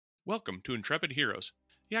Welcome to Intrepid Heroes,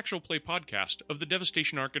 the actual play podcast of the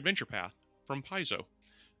Devastation Arc Adventure Path from Paizo.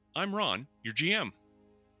 I'm Ron, your GM.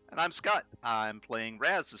 And I'm Scott. I'm playing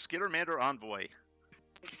Raz, the Skittermander Envoy.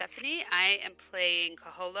 I'm Stephanie. I am playing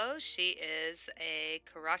Kaholo. She is a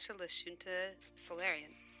Karacha Lashunta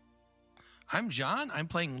Solarian. I'm John. I'm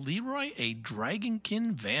playing Leroy, a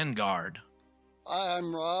Dragonkin Vanguard. Hi,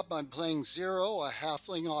 I'm Rob. I'm playing Zero, a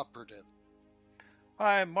Halfling Operative.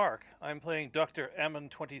 Hi, I'm Mark. I'm playing Dr.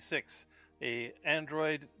 Ammon26, a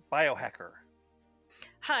android biohacker.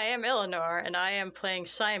 Hi, I'm Eleanor, and I am playing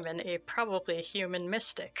Simon, a probably human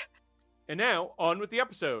mystic. And now, on with the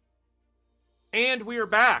episode. And we are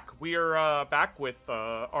back. We are back with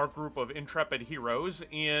our group of intrepid heroes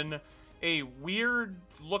in a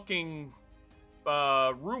weird-looking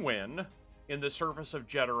ruin in the surface of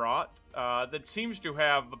Jeddarot that seems to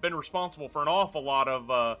have been responsible for an awful lot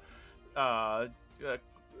of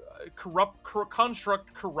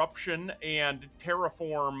construct corruption and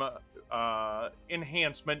terraform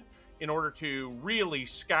enhancement in order to really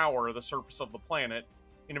scour the surface of the planet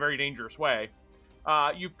in a very dangerous way.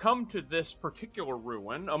 You've come to this particular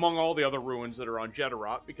ruin, among all the other ruins that are on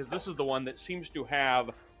Jeddarot, because this is the one that seems to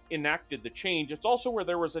have enacted the change. It's also where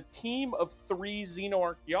there was a team of 3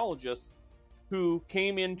 xenoarchaeologists who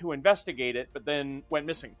came in to investigate it, but then went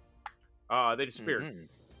missing. They disappeared. Mm-hmm.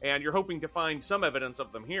 And you're hoping to find some evidence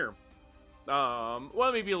of them here.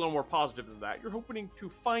 Well, maybe a little more positive than that. You're hoping to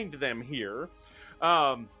find them here,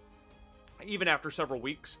 even after several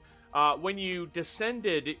weeks. When you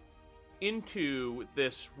descended into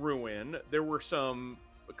this ruin, there were some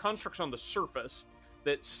constructs on the surface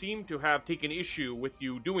that seem to have taken issue with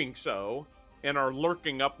you doing so, and are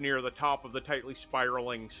lurking up near the top of the tightly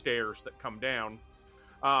spiraling stairs that come down.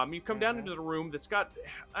 You come down into the room that's got...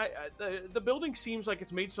 the building seems like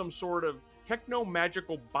it's made some sort of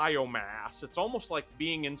techno-magical biomass. It's almost like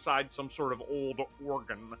being inside some sort of old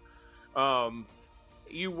organ.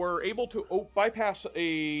 You were able to bypass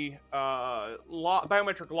a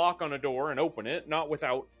biometric lock on a door and open it, not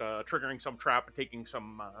without triggering some trap and taking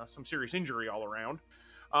some serious injury all around.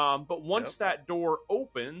 But once that door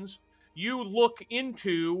opens, you look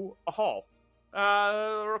into a hall.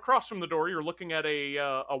 Across from the door, you're looking at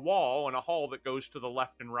a wall and a hall that goes to the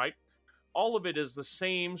left and right. All of it is the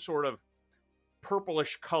same sort of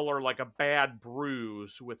purplish color, like a bad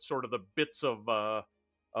bruise, with sort of the bits of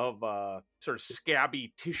sort of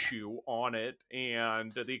scabby tissue on it,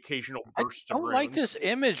 and the occasional bursts of I don't like this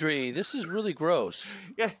imagery. This is really gross.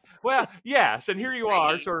 Yeah, well, yes, and here you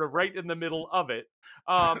are, sort of right in the middle of it.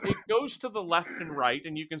 It goes to the left and right,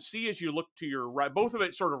 and you can see as you look to your right, both of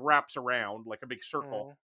it sort of wraps around like a big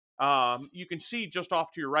circle. You can see just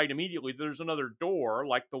off to your right immediately, there's another door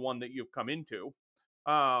like the one that you've come into.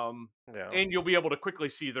 And you'll be able to quickly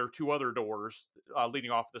see there are 2 other doors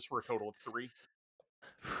leading off this for a total of 3.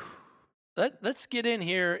 Let's get in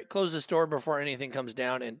here, close this door before anything comes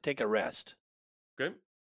down, and take a rest. Okay.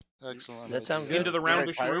 Excellent. That sound good? Into the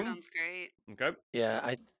roundish room? Sounds great. Okay.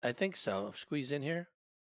 Yeah, I think so. Squeeze in here.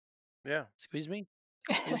 Yeah. Squeeze me.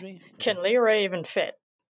 Squeeze me. Can Leroy even fit?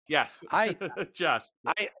 Yes.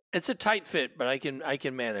 It's a tight fit, but I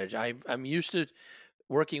can manage. I'm used to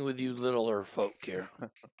working with you littler folk here.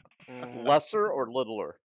 Lesser or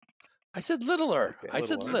littler? I said littler. Okay, I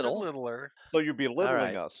said little. Littler. So you're belittling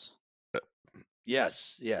right. us.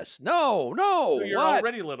 Yes. No. You're what?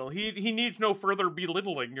 already little. He needs no further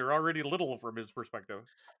belittling. You're already little from his perspective.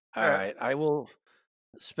 All right. I will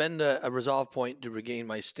spend a resolve point to regain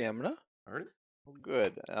my stamina. All right. Well,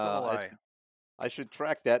 good. So I should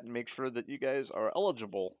track that and make sure that you guys are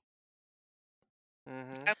eligible I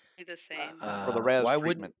would do the same. for the Raz why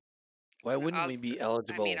treatment. wouldn't we be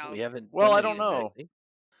eligible? I'll- We haven't. Well, done I don't anything, know. I think.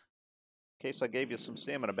 In case I gave you some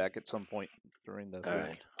stamina back at some point during the All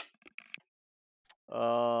week.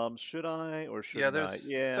 right. Should I or should I?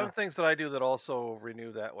 There's some things that I do that also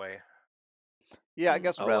renew that way. Yeah, I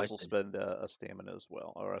guess Oh, Raz I will see. spend a stamina as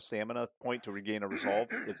well, or a stamina point to regain a resolve.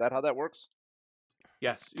 Is that how that works?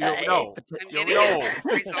 Yes. Hey. No. I'm You getting know.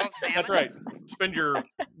 resolve salmon. That's right. Spend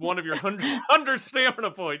one of your 100 stamina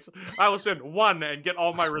points. I will spend 1 and get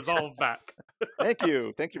all my resolve back. Thank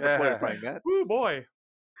you. Thank you for Yeah. clarifying that. Woo, boy.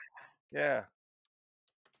 Yeah.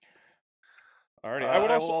 Alrighty. I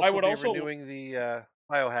would be also be renewing the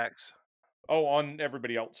biohacks. Oh, on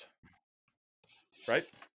everybody else. Right?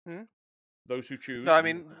 Hmm? Those who choose. No, I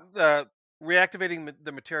mean reactivating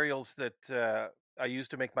the materials that I use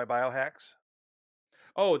to make my biohacks.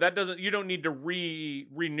 Oh, that doesn't. You don't need to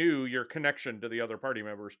renew your connection to the other party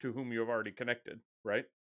members to whom you have already connected, right?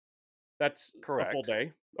 That's Correct. a full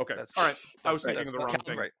day. Okay. That's All right. I was right. thinking of the wrong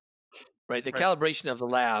thing. Right. Right. The Right. calibration of the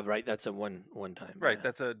lab, right? That's a one time. Right, yeah.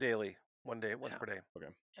 that's a daily, once Yeah. per day.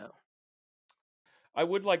 I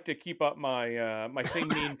would like to keep up my my same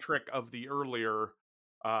mean trick of the earlier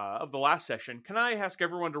of the last session. Can I ask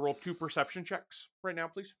everyone to roll 2 perception checks right now,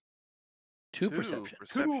 please? Two perception.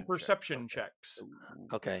 2 perception checks.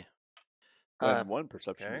 Okay. And one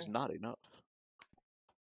perception okay. is not enough.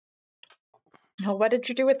 Now, what did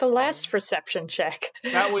you do with the last perception check?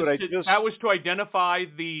 That was But I to just- that was to identify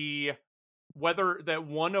the whether that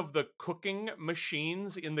one of the cooking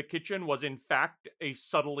machines in the kitchen was in fact a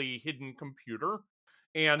subtly hidden computer.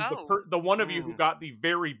 And Oh. the one of you who Hmm. got the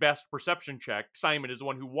very best perception check, Simon, is the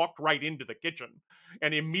one who walked right into the kitchen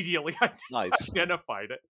and immediately Nice.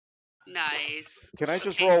 identified it. Nice. Can I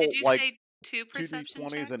just Okay, roll did you like say 2 2 perception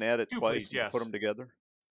d20s checks? and add it 2, twice please, and yes. put them together?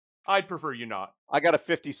 I'd prefer you not. I got a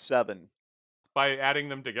 57. By adding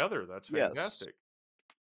them together, that's Yes. fantastic.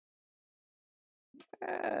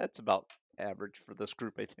 It's about average for this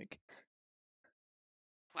group, I think.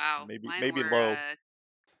 Wow. Maybe- Mine maybe were, low.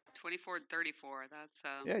 24 and 34. That's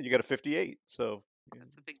Yeah, you got a 58, so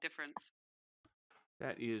that's a big difference.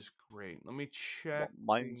 That is great. Let me well, check.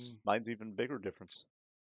 mine's even bigger difference.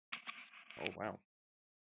 Oh wow.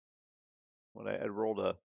 When I rolled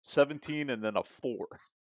a 17 and then a 4.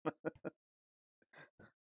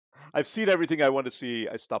 I've seen everything I want to see.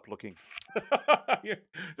 I stopped looking. Yeah,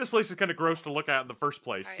 this place is kind of gross to look at in the first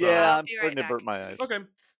place. All right, so- Yeah, I'll I'm be starting right to burn back. my eyes. Okay.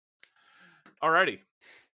 Alrighty.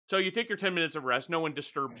 So you take your 10 minutes of rest. No one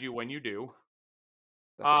disturbs you when you do.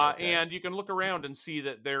 That's okay. And you can look around and see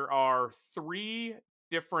that there are 3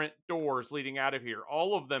 different doors leading out of here.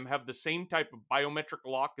 All of them have the same type of biometric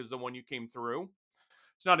lock as the one you came through.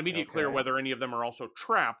 It's not immediately clear Okay. whether any of them are also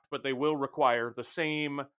trapped, but they will require the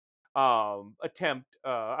same attempt.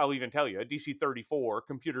 I'll even tell you, a DC 34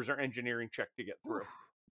 computers or engineering check to get through.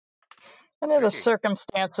 Under the Tricky.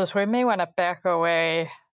 circumstances, we may want to back away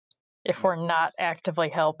if we're not actively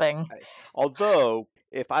helping. Although,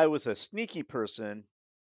 if I was a sneaky person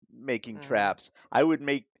making Mhm. traps, I would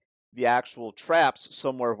make the actual traps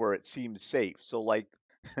somewhere where it seems safe. So, like,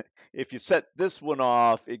 if you set this one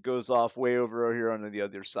off, it goes off way over here on the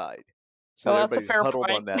other side. So Well, that's a everybody's fair huddled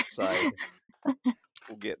point. on that side.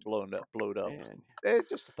 Will get blowed up. And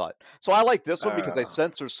Just a thought. So I like this one because I Uh.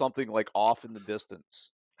 sense there's something like off in the distance.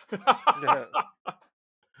 Yeah.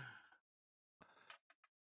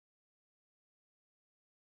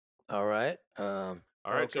 All right. All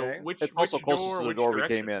right. Okay. So which It's also which closest door? to the Which door we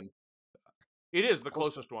direction? came in. It is the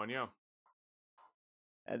closest one. Yeah.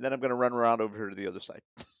 And then I'm going to run around over here to the other side.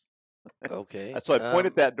 Okay. So I point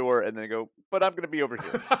at that door and then go, but I'm going to be over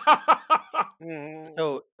here. Mhm.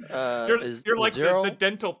 So You're like zero. the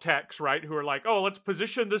dental techs, right? Who are like, oh, let's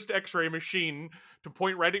position this X-ray machine to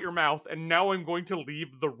point right at your mouth, and now I'm going to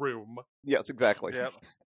leave the room. Yes, exactly. Yep.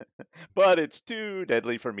 But it's too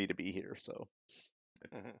deadly for me to be here. So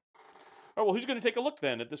Mhm. Oh well, who's going to take a look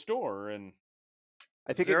then at this door? And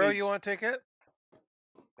I think Zero, it needs- you want to take it?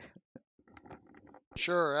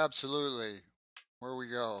 Sure, absolutely. Where we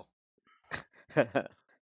go?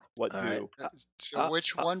 what All do? right. So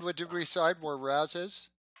which one did we decide where Raz is?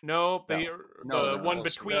 nope, No. No, the the one close one.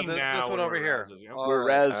 between Yeah, this now one and over where here. Raz is, yeah. All Where right.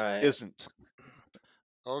 Raz All right. isn't.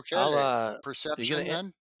 Okay. I'll Perception gonna-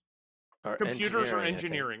 then? or Computers or I think.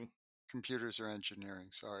 engineering? Computers or engineering?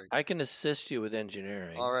 Sorry. I can assist you with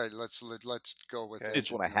engineering. All right. Let's go with. Okay. You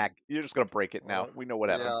just want to engineering. hack. You're just going to break it now. Well, We know what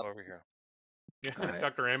happened. Yeah. Over here. Yeah, All right.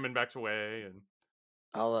 Dr. Ammon backs away, and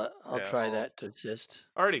I'll Yeah. try that to assist.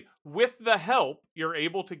 alrighty. With the help, you're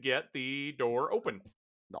able to get the door open.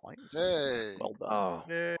 Nice. Hey. Well done. Oh,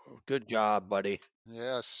 Yeah. good job, buddy.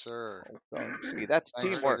 Yes, sir. Well done. See, that's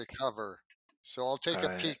Thanks for teamwork. the cover. So I'll take All a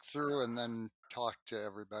right. peek through and then talk to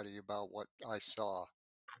everybody about what I saw.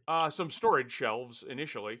 Some storage shelves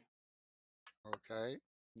initially. Okay.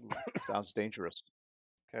 Sounds dangerous.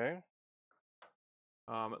 Okay.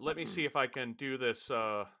 Let me see if I can do this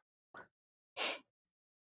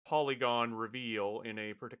polygon reveal in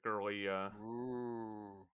a particularly.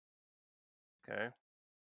 Ooh. Okay.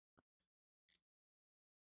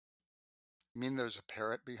 You mean there's a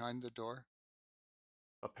parrot behind the door?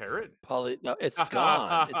 A parrot? No, it's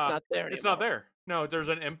gone. It's not there anymore. It's not there. No, there's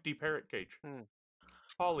an empty parrot cage. Hmm.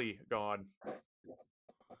 Polygon.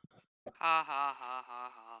 Ha ha ha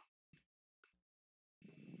ha ha.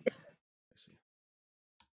 I see.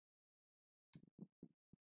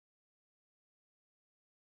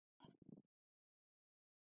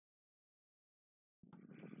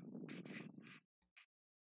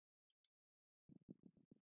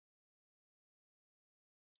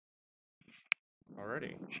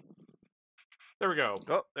 Alrighty. There we go.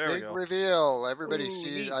 Oh, there we Big go. reveal. Everybody Ooh,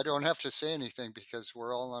 sees. neat. I don't have to say anything because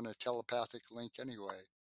we're all on a telepathic link anyway.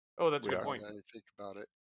 Oh, that's a We good are. point. Now that I think about it.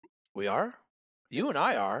 We are? You and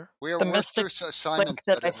I are. We are The we're mystic through Simon link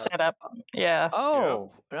that set I it up. set up. Yeah.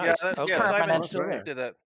 Oh, Yeah, nice. that, Okay. yeah, Simon Permanent. Still there. did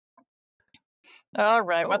that. All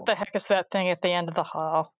right. Oh. What the heck is that thing at the end of the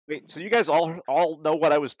hall? Wait, so you guys all know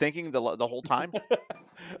what I was thinking the whole time?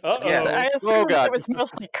 Uh-oh. Yeah. I Oh, assumed God. it was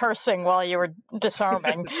mostly cursing while you were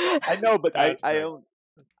disarming. I know, but That's fair.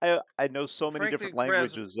 I know so many different Frankly,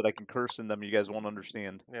 Raz- languages that I can curse in them. You guys won't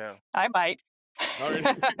understand. Yeah. I might. All right.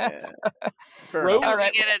 Yeah. Fair Rose- enough. All We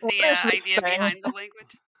right. get at what the is this idea thing? behind the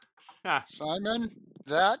language. Ah, Simon,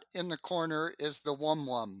 that in the corner is the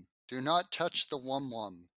wum-wum. Do not touch the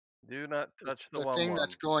wum-wum. Do not touch It's the the one. thing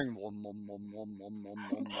that's going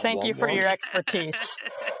wum-wum-wum-wum-wum-wum-wum. Thank you for your expertise.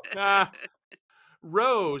 ah.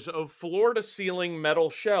 Rows of floor-to-ceiling metal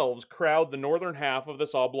shelves crowd the northern half of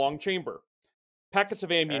this oblong chamber. Packets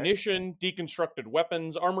of ammunition, deconstructed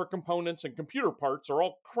weapons, armor components, and computer parts are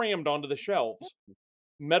all crammed onto the shelves.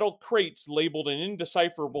 Metal crates labeled in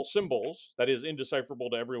indecipherable symbols, that is indecipherable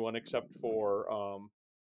to everyone except for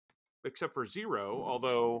Zero,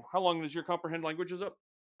 although how long does your comprehend languages up?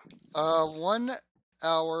 1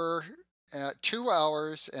 hour, 2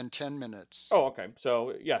 hours and 10 minutes. Oh, okay.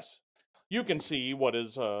 So yes, you can see what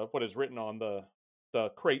is written on the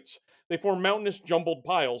crates. They form mountainous jumbled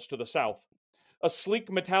piles to the south. A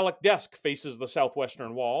sleek metallic desk faces the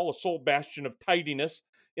southwestern wall, a sole bastion of tidiness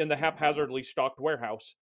in the haphazardly stocked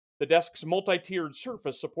warehouse. The desk's multi-tiered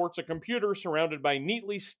surface supports a computer surrounded by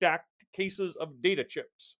neatly stacked cases of data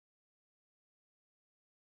chips.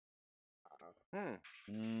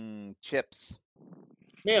 Chips.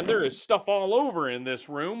 Man, there is stuff all over in this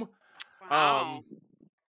room. Wow.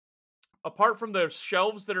 Apart from the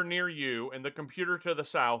shelves that are near you and the computer to the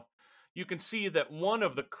south, you can see that one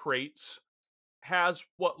of the crates has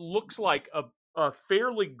what looks like a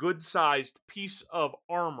fairly good-sized piece of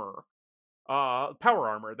armor, power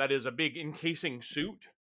armor, that is a big encasing suit,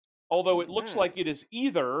 although it looks like it is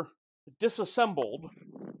either disassembled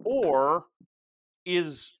or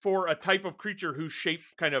is for a type of creature whose shape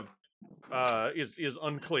kind of is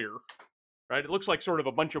unclear, right? It looks like sort of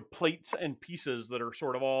a bunch of plates and pieces that are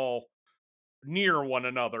sort of all near one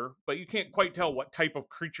another, but you can't quite tell what type of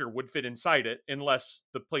creature would fit inside it unless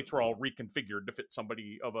the plates were all reconfigured to fit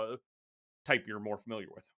somebody of a type you're more familiar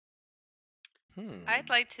with. I'd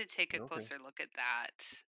like to take a Okay. closer look at that.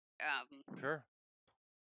 Sure.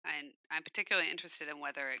 And I'm particularly interested in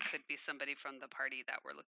whether it could be somebody from the party that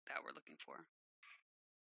we're looking for.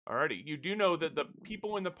 Alrighty, you do know that the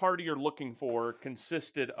people in the party you're looking for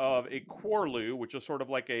consisted of a Quarlu, which is sort of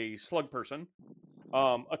like a slug person,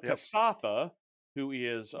 a Kasatha, who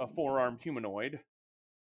is a four-armed humanoid,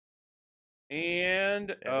 and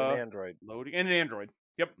an android. and an android.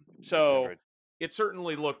 Yep. So Android. it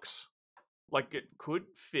certainly looks like it could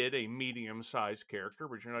fit a medium-sized character,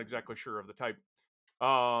 but you're not exactly sure of the type.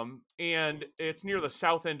 And it's near the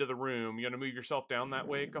south end of the room. You want to move yourself down that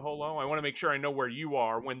way, Kaholo? I want to make sure I know where you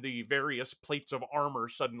are when the various plates of armor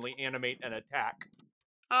suddenly animate and attack.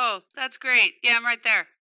 Oh, that's great. Yeah, I'm right there.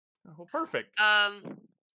 Oh, perfect.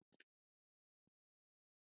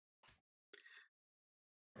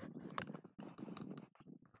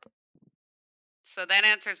 So that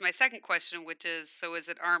answers my second question, which is, so is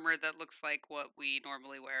it armor that looks like what we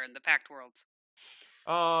normally wear in the Pact Worlds?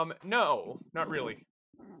 No, not really.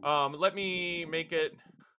 Let me make it.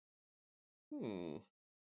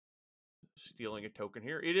 Stealing a token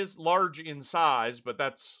here. It is large in size, but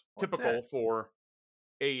that's What's typical that? for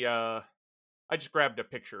a. I just grabbed a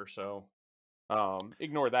picture, so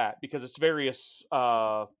ignore that because it's various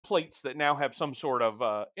plates that now have some sort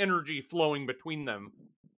of energy flowing between them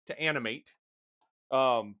to animate.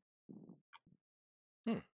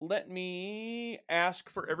 Let me ask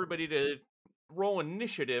for everybody to roll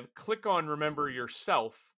initiative. Click on remember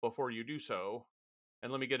yourself before you do so.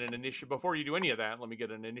 And let me get an initiative. Before you do any of that, let me get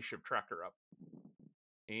an initiative tracker up.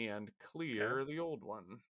 And clear the old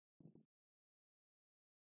one.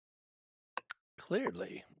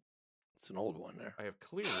 Clearly. It's an old one there. I have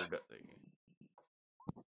cleared the...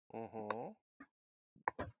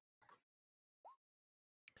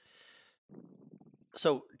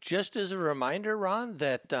 So, just as a reminder, Ron,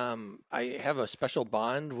 that I have a special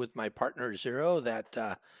bond with my partner Zero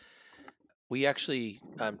that we actually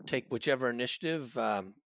take whichever initiative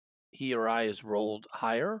he or I has rolled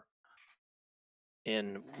higher,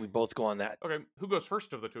 and we both go on that. Okay, who goes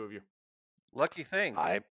first of the two of you? Lucky thing.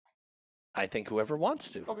 I think whoever wants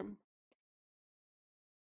to. Okay.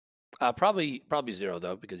 Probably Zero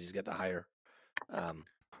though, because he's got the higher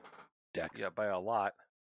dex. Yeah, by a lot.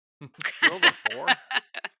 You rolled a 4?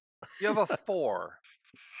 You have a 4.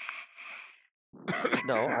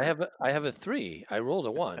 No, I have a 3. I rolled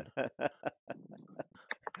a 1.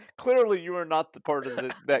 Clearly, you are not the part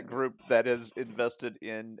of that group that is invested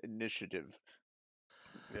in initiative.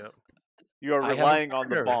 Yep. You are I have a relying on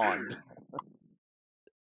the partner. bond.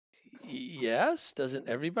 Yes, doesn't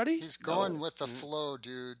everybody? He's going No. with the flow,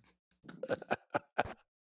 dude.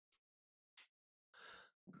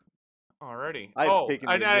 Alrighty. I've taken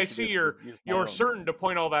the I see initiative to use my you're own. certain to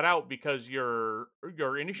point all that out because your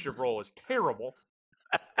initiative roll is terrible.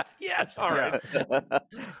 Yes. All right.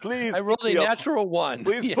 Please. I rolled put a me up. natural 1.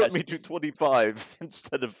 Please Yes. put me to 25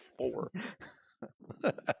 instead of 4.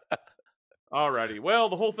 Alrighty. Well,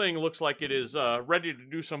 the whole thing looks like it is ready to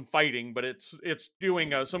do some fighting, but it's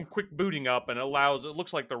doing some quick booting up, and it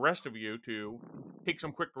looks like the rest of you to take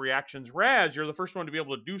some quick reactions. Raz, you're the first one to be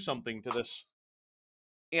able to do something to this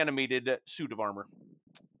animated suit of armor.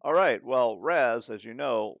 All right. Well, Raz, as you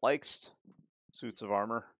know, likes suits of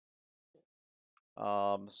armor.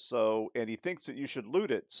 And he thinks that you should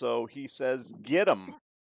loot it. So he says, "Get him."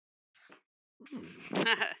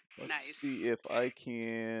 Let's Nice. see if I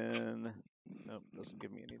can. Nope, doesn't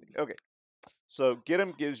give me anything. Okay. So get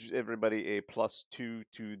him gives everybody a +2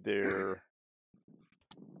 to their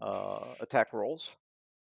attack rolls.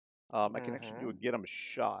 I can actually do a get him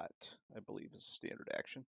shot, I believe is a standard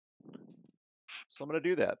action. So I'm going to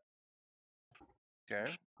do that.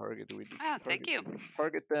 Okay. Target, do we do? Oh, thank you.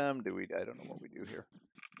 Target them? Do we? I don't know what we do here.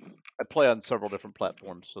 I play on several different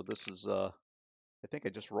platforms, so this is. I think I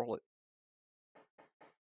just roll it.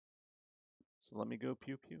 So let me go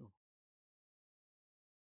pew pew.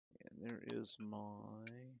 And there is my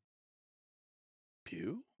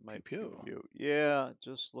Pew? pew pew. Yeah,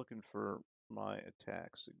 just looking for my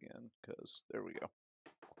attacks again, because there we go.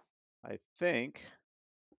 I think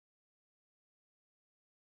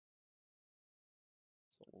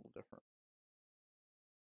it's a little different.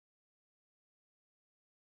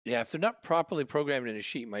 Yeah, if they're not properly programmed in a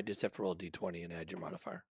sheet, you might just have to roll a d20 and add your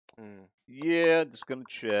modifier. Yeah, just gonna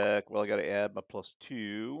check. Well, I gotta add my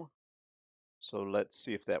 +2. So let's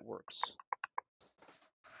see if that works.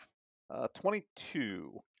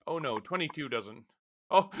 22. Oh no, 22 doesn't.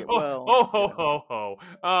 Oh, Yeah, oh, well, oh, ho,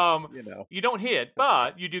 ho. You know, You don't hit,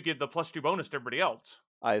 but you do get the +2 bonus to everybody else.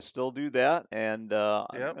 I still do that, and I'm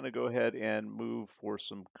Yep. gonna go ahead and move for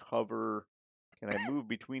some cover. Can I move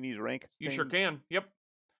between these rank You things? sure can. Yep.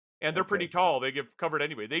 And they're Okay. pretty tall. They give covered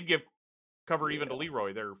anyway. They'd give cover even to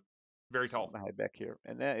Leroy. They're very So I'm tall. gonna hide back here,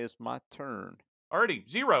 and that is my turn. Alrighty,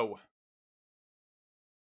 0.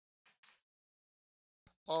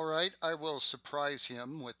 All right, I will surprise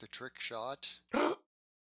him with the trick shot.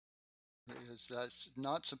 Because that's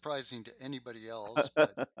not surprising to anybody else,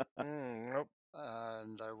 but Nope.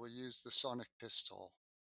 and I will use the sonic pistol.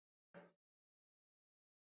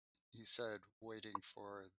 He said, waiting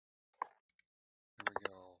for. Here we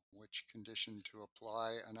go. Which condition to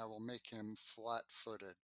apply, and I will make him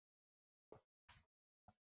flat-footed.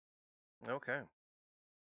 Okay.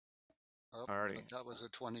 Oh, Alrighty. but that was a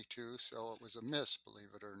 22, so it was a miss,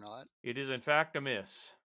 believe it or not. It is in fact a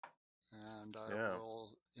miss. And I Yeah.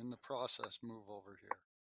 will, in the process, move over here.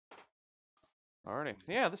 Alrighty.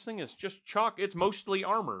 Yeah, this thing is just chalk. It's mostly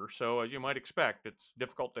armor, so as you might expect, it's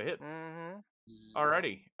difficult to hit. Mm-hmm.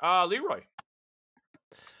 Alrighty. Leroy.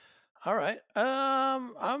 All right.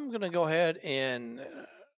 I'm gonna go ahead and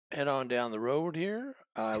head on down the road here.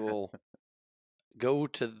 I will go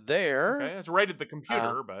to there. Okay, it's right at the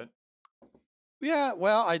computer, but Yeah.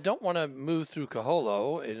 Well, I don't want to move through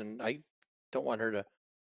Kaholo, and I don't want her to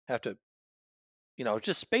have to,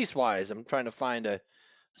 just space wise. I'm trying to find a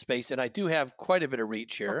space, and I do have quite a bit of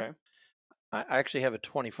reach here. okay. I actually have a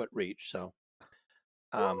 20-foot reach, so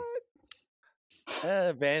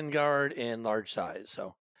Vanguard and large size.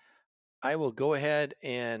 So I will go ahead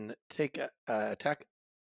and take a attack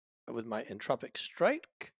with my entropic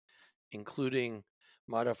strike, including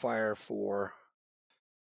modifier for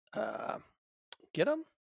get 'em.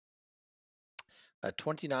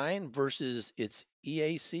 29 versus its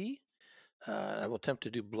EAC. I will attempt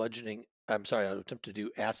to do bludgeoning. I'm sorry, I'll attempt to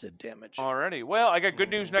do acid damage. Alrighty. Well, I got good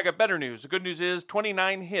news and I got better news. The good news is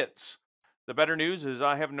 29 hits. The better news is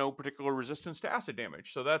I have no particular resistance to acid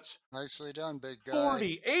damage, so that's Nicely done, big guy.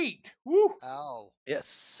 48. Woo! Ow.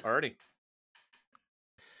 Yes. Alrighty.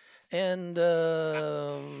 And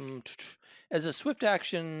as a swift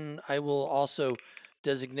action, I will also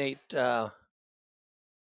designate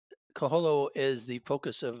Kaholo as the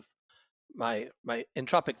focus of my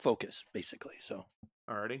entropic focus, basically. So,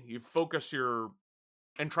 Alrighty. You focus your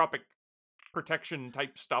entropic protection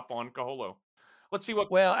type stuff on Kaholo. Let's see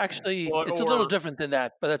what. Well, actually, Well, it's a little or- different than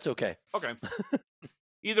that, but that's okay. Okay.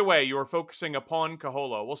 Either way, you are focusing upon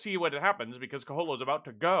Kaholo. We'll see what happens because Kaholo is about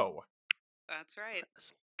to go. That's right.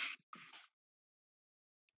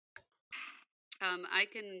 I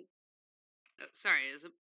can. Sorry, is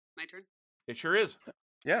it my turn? It sure is.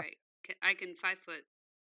 Yeah. Right. I can 5 foot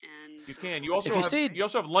and. You can. You also If you have. stayed- You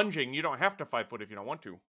also have lunging. You don't have to 5 foot if you don't want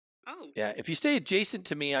to. Oh. Yeah, if you stay adjacent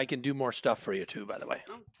to me, I can do more stuff for you too, by the way.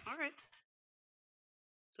 Oh, all right.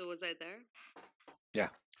 So was I there? Yeah.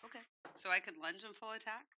 Okay. So I could lunge and full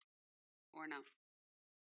attack, or no?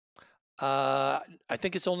 I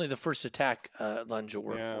think it's only the first attack lunge will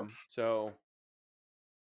work for. So.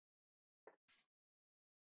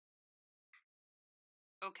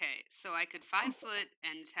 Okay, so I could 5 foot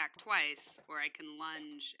and attack twice, or I can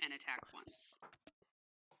lunge and attack once.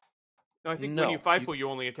 No, I think No, when you 5 you- foot, you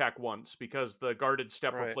only attack once because the guarded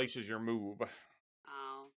step Right. replaces your move.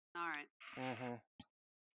 Oh, all right. Mm-hmm.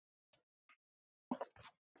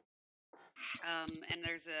 And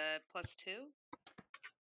there's a +2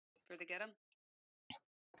 for the get 'em.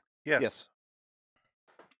 Yes. Yes.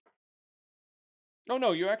 Oh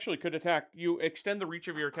no, you actually could attack. You extend the reach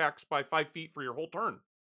of your attacks by 5 feet for your whole turn.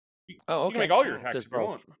 Oh, You okay. can make all your Oh, attacks just if you roll.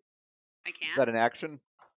 want. I Is can. that an action?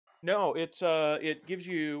 No, it's it gives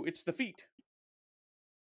you it's the feat.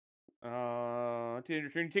 To end your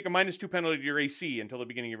turn, you take a -2 penalty to your AC until the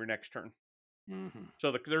beginning of your next turn. Mhm.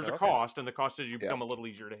 So there's a Okay. cost, and the cost is you Yeah. become a little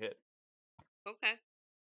easier to hit. Okay.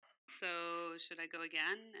 So should I go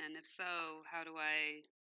again? And if so, how do I?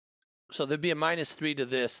 So there'd be a -3 to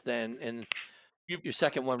this then, and You- your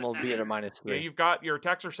second one will be at a Yeah, -3. you've got your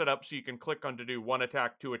attacks are set up so you can click on to do 1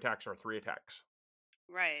 attack, 2 attacks, or 3 attacks.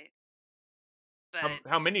 Right. But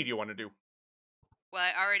How many do you want to do? well,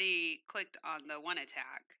 I already clicked on the 1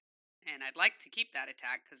 attack, and I'd like to keep that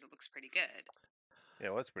attack because it looks pretty good. Yeah,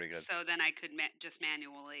 well, that's pretty good. So then I could just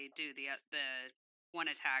manually do the 1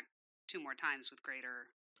 attack 2 more times with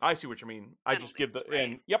greater. I see what you mean. I just give the Penalties, right.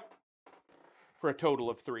 and yep, for a total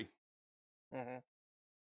of 3. Mm-hmm.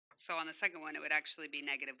 So on the second one, it would actually be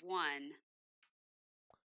 -1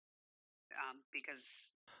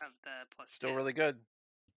 because of the +2. Still really good.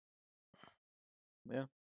 Yeah,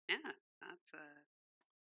 that's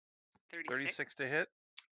 36. 36 to hit.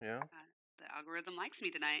 Yeah, The algorithm likes me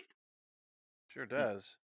tonight. sure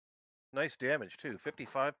does. Nice damage too.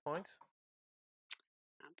 55 points.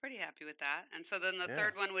 I'm pretty happy with that. And so then the Yeah.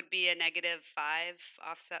 third one would be a -5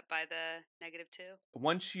 offset by the -2.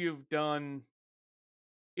 Once you've done,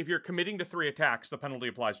 if you're committing to 3 attacks, the penalty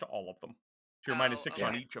applies to all of them. So you're Oh, -6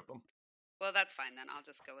 on okay. each of them. Well, that's fine then. I'll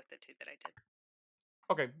just go with the 2 that I did.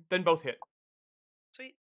 Okay, then both hit.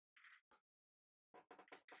 Sweet.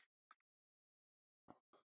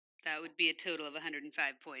 That would be a total of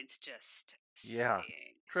 105 points. Just Yeah.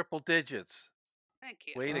 saying. Triple digits. Thank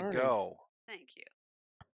you. Way to Alrighty. go. Thank you.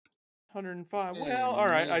 105. Well, all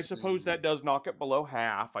right. I suppose that does knock it below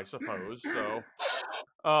half. I suppose so.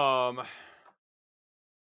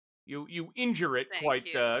 You injure it Thank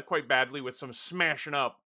you. quite badly with some smashing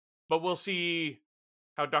up, but we'll see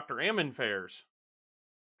how Dr. Ammon fares.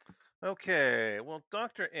 Okay, well,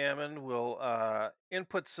 Dr. Ammon will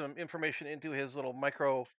input some information into his little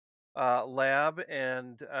micro lab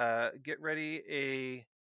and get ready a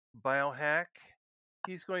biohack.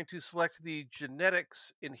 He's going to select the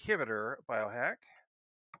genetics inhibitor biohack,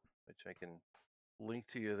 which I can link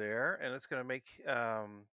to you there, and it's going to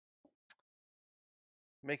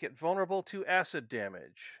make it vulnerable to acid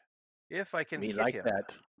damage. If I can Me hit like him.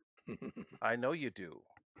 that. I know you do.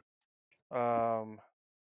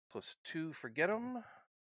 +2 for get 'em.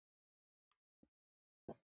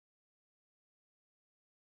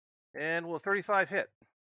 And will 35 hit?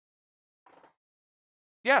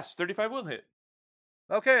 Yes, 35 will hit.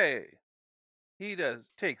 Okay. He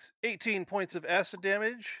takes 18 points of acid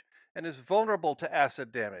damage and is vulnerable to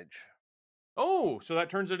acid damage. Oh, so that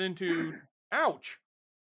turns it into ouch.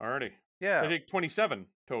 Alrighty. Yeah. So I take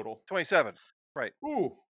 27 total. 27. Right.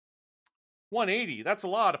 Ooh. 180. That's a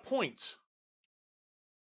lot of points.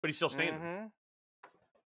 But he's still standing. Mm-hmm.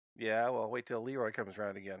 Yeah, well, wait till Leroy comes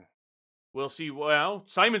around again. We'll see. Well,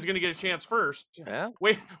 Simon's going to get a chance first. Yeah.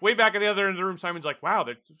 Way back at the other end of the room, Simon's like, wow,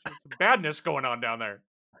 there's badness going on down there.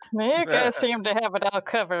 You guys seem to have it all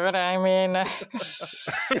covered. I mean,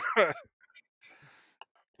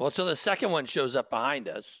 Well, till the second one shows up behind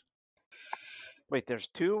us. Wait, there's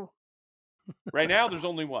 2? Right now, there's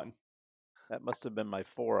only one. That must have been my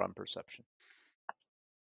 4 on perception.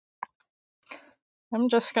 I'm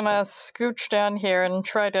just gonna scooch down here and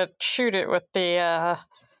try to shoot it with the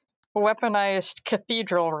weaponized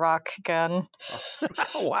cathedral rock gun.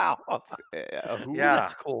 Wow. Who? Yeah.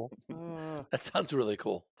 That's cool. That sounds really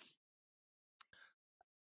cool.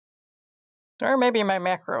 Or maybe my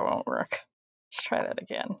macro won't work. Let's try that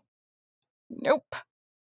again. Nope.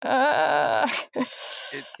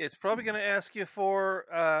 It's probably going to ask you for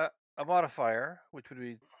a modifier, which would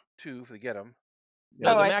be 2 for the get 'em.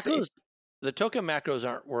 No, Oh, the I see. macros, the token macros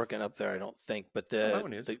aren't working up there, I don't think, but that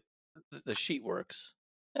one is. the sheet works.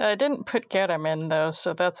 I didn't put get him in though,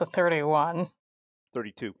 so that's a 31.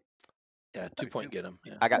 32. Yeah, 2-point get them.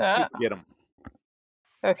 Yeah. I got super get 'em.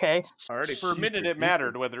 Okay. Alrighty, for a minute Super it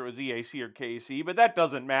mattered whether it was EAC or KC, but that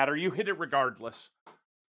doesn't matter. You hit it regardless.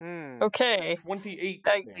 Okay. 28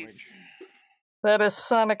 I- damage. That is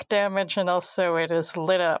sonic damage, and also it is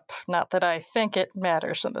lit up. Not that I think it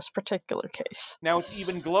matters in this particular case. Now it's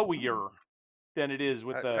even glowier than it is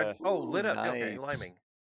with the. Lit up. Okay, nice. liming.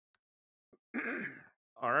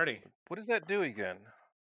 Alrighty. What does that do again?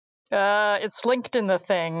 It's linked in the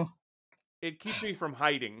thing. It keeps me from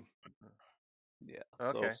hiding. Yeah.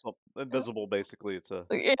 Okay. So invisible, basically. It's a.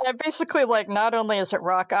 Yeah, basically, like, not only is it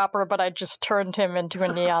rock opera, but I just turned him into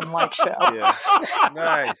a neon light show. Yeah.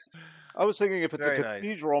 Nice. I was thinking if it's Very a nice.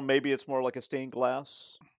 cathedral, maybe it's more like a stained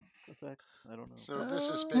glass effect. I don't know. So this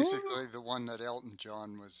is basically the one that Elton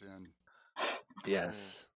John was in.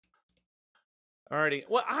 Yes. Alrighty.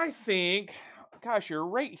 Well, I think, gosh, you're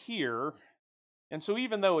right here. And so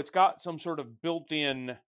even though it's got some sort of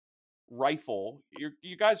built-in rifle,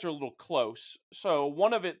 you guys are a little close. So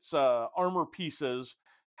one of its armor pieces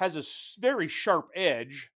has a very sharp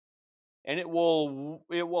edge, and it will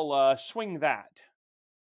swing that.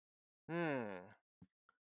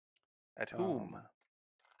 At whom?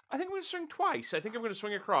 I think I'm going to swing twice. I think I'm going to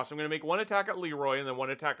swing across. I'm going to make one attack at Leroy and then one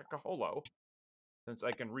attack at Kaholo, since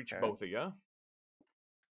I can reach Okay. both of you.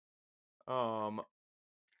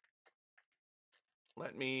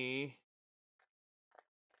 Let me.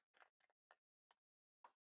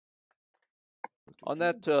 On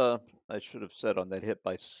that, I should have said on that hit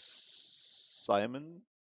by Simon.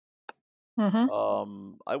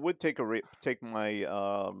 Mm-hmm. I would take my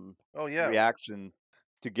Oh yeah. reaction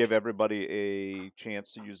to give everybody a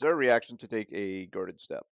chance to use their reaction to take a guarded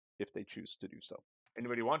step if they choose to do so.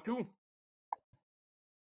 Anybody want to?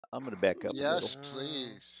 I'm going to back up Yes, a little.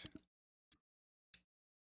 please.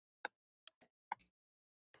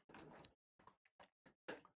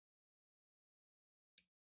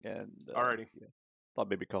 And Alrighty. yeah, thought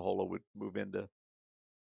maybe Kaholo would move in to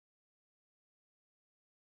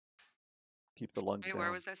keep the lunge Wait, down.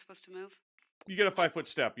 where was I supposed to move? You get a 5-foot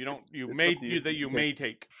step. You don't. You It's may up to you. you, that you You may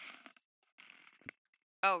take.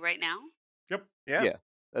 Oh, right now? Yep. Yeah. Yeah.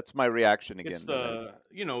 That's my reaction again. It's the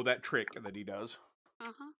that trick that he does.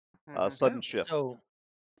 Uh-huh. sudden Yeah. shift. So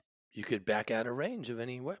you could back out of range of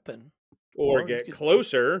any weapon. Or Or you get could-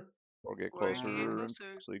 closer. Or get Or you closer, can get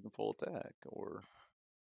closer. so you can full attack. Or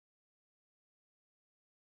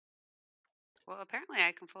Well, apparently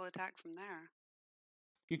I can full attack from there.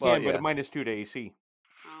 You can, Well, but yeah. at -2 to AC,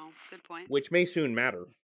 Oh, good point. which may soon matter.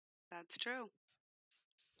 That's true.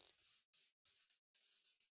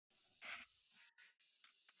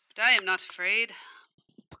 But I am not afraid.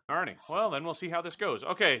 Alrighty. Well, then we'll see how this goes.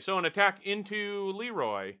 Okay, so an attack into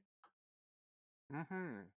Leroy.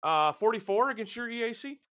 44 against your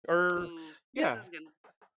EAC? Or Ooh, yeah. This is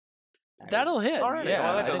gonna, That'll hit. Alrighty, Yeah,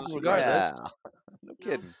 well, that I doesn't think seem regardless. yeah, no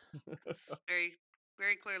kidding. it's very,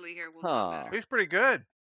 very clearly here will not Huh. matter. He's pretty good.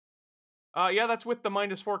 Yeah, that's with the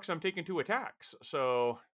 -4 because I'm taking 2 attacks.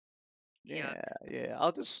 So Yuck. Yeah.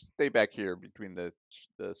 I'll just stay back here between the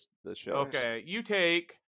shows. okay, you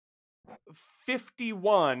take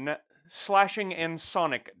 51 slashing and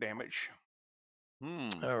sonic damage.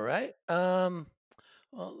 All right.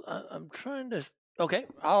 Well, I'm trying to. Okay,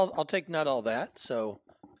 I'll take not all that. So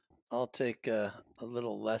I'll take a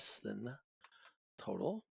little less than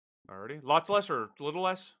total. Alrighty. Lots less or a little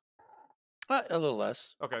less? A little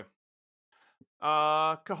less. Okay.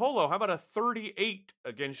 Kaholo, how about a 38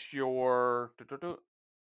 against your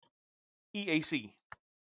EAC?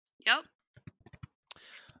 Yep.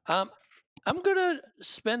 I'm gonna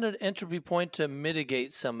spend an entropy point to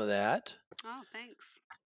mitigate some of that, Oh, thanks.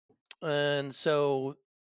 and so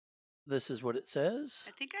this is what it says.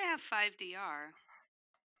 I think I have 5 DR.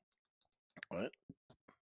 All right.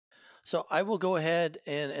 So I will go ahead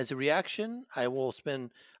and, as a reaction, I will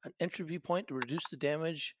spend an entropy point to reduce the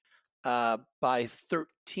damage by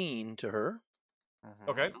 13 to her.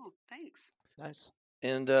 Okay. Oh, thanks. Nice.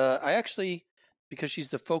 And I actually, because she's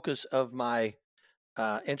the focus of my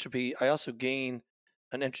entropy, I also gain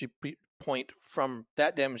an entropy point from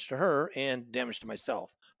that damage to her and damage to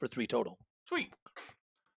myself for 3 total. Sweet.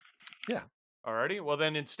 Yeah. Alrighty. Well,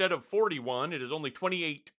 then instead of 41, it is only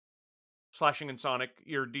 28 slashing and sonic.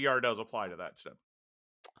 Your DR does apply to that step.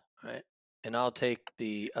 All right. And I'll take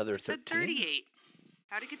the other It said 13. 38.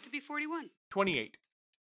 How'd it get to be 41? 28.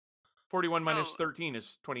 41 minus Oh. 13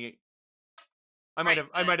 is 28. I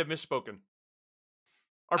Right, might have misspoken.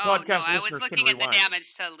 Our Oh, podcast no, I was listeners looking can at the rewind.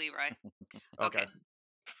 damage to Leroy. Okay.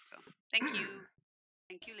 So, thank you.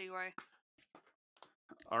 Thank you, Leroy.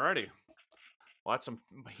 Alrighty. Well, that's some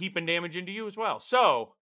heaping damage into you as well.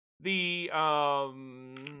 So the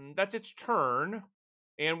that's its turn,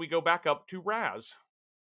 and we go back up to Raz.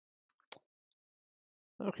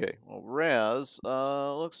 Okay, well, Raz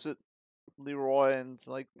looks at Leroy and's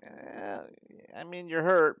like, I mean, you're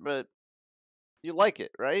hurt, but you like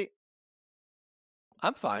it, right?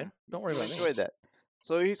 I'm fine. Don't worry You about me. enjoy that.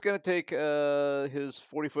 So he's going to take his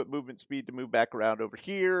 40-foot movement speed to move back around over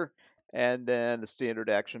here, and then the standard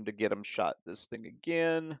action to get him shot this thing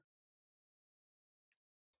again.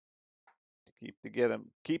 Keep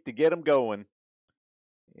to get him going.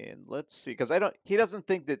 And let's see, because he doesn't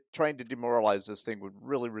think that trying to demoralize this thing would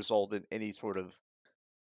really result in any sort of,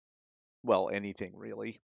 well, anything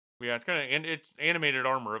really. Yeah, it's animated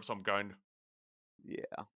armor of some kind.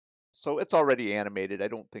 Yeah. So it's already animated. I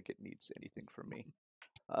don't think it needs anything from me.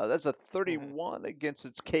 That's a 31 against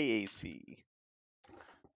its KAC.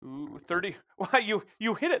 Ooh, 30. Why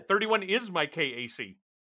you hit it? 31 is my KAC.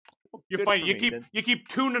 Well, You good find for you me, keep then. you keep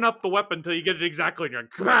tuning up the weapon until you get it exactly, and you're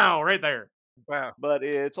like, wow, right there. Wow. But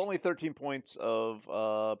it's only 13 points of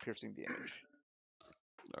piercing damage.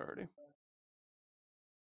 Alrighty.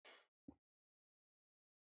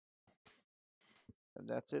 And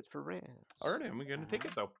that's it for Raz. Alrighty, I'm going to take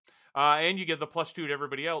it though. And you give the +2 to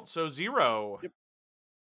everybody else, so 0. Yep.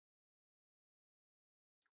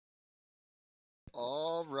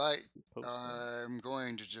 All right. Post I'm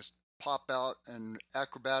going to just pop out and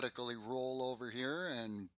acrobatically roll over here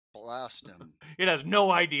and blast him. It has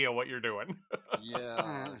no idea what you're doing.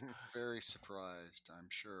 Yeah, very surprised, I'm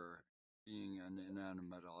sure, being an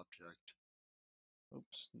inanimate object.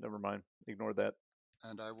 Oops, never mind. Ignore that.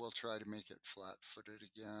 And I will try to make it flat-footed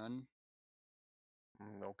again.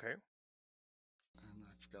 Okay. And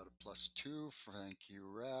I've got a +2. Thank you,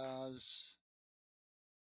 Raz.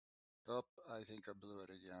 Oh, I think I blew it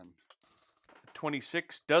again.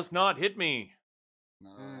 26 does not hit me.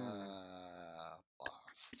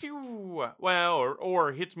 Phew. Well,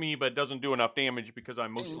 or hits me but doesn't do enough damage because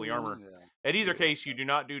I'm mostly armor. Yeah. At either case, you do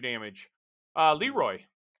not do damage. Leroy.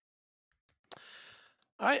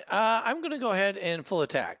 All right. I'm going to go ahead and full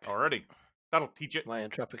attack. Alrighty. That'll teach it. My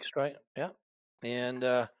entropic strike. Yeah. And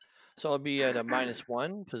so I'll be at a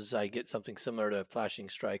 -1 because I get something similar to flashing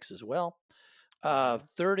strikes as well.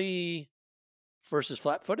 30 versus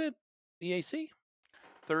flat-footed EAC.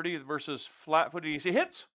 30 versus flat-footed EAC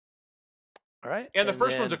hits. All right. And the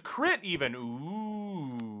first then, one's a crit even.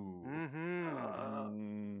 Ooh.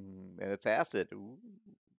 And it's acid. Ooh.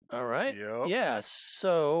 all right. Yep. Yeah.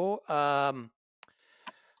 So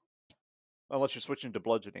Unless you're switching to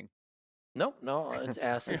bludgeoning. no, it's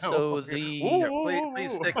acid. No. So the Yeah,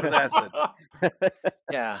 please stick with acid.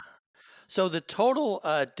 yeah. So the total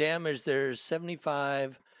damage there's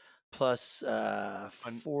 75 plus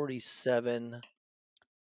 47.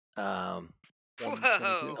 'Whoa.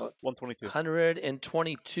 122.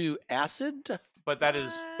 122 acid. But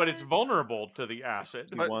it's vulnerable to the acid.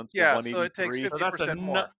 But, 51 to yeah, so it takes 183. So that's 50%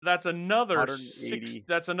 more. that's another 183.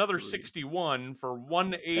 that's another 61 for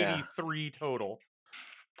 183 total.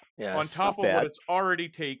 Yes. On top of bad. what it's already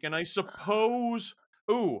taken, I suppose.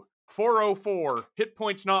 Ooh, 404 hit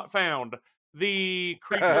points not found. The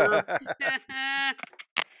creature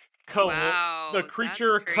Wow, the that's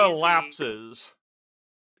creature crazy. collapses.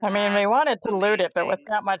 I mean, we That's wanted to loot it, but with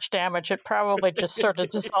amazing. that much damage, it probably just sort of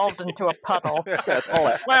dissolved into a puddle. That's all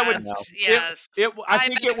that Well, it would- now. Yes. I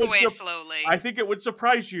think back it would away slowly. I think it would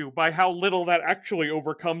surprise you by how little that actually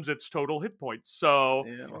overcomes its total hit points. So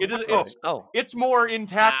Yeah, well, it's more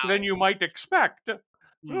intact Wow. than you might expect.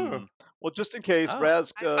 Well, just in case, Oh.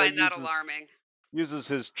 Raz I find that uses, alarming. uses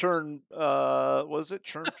his churn, was it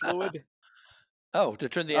churn fluid? Oh, to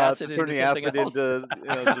turn the To acid turn into the something acid else. into,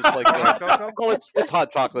 just like, well, it's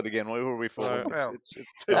hot chocolate again. Who are we fooling? Well. It's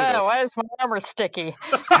Oh, why is my armor sticky?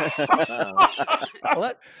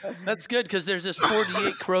 Well, that's good because there's this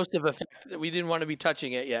 48 corrosive effect that we didn't want to be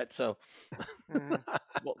touching it yet. So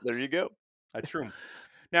well, there you go. That's true.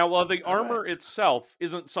 Now, while the All right. armor itself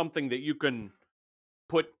isn't something that you can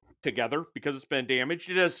put together because it's been damaged,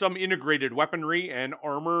 it has some integrated weaponry and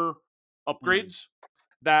armor upgrades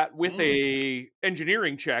that, with a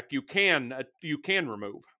engineering check, you can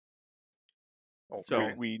remove. Okay.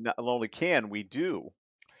 So We not only can, we do.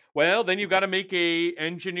 Well, then you've got to make a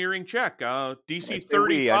engineering check. DC When I say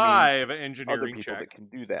 35 other engineering people check. that can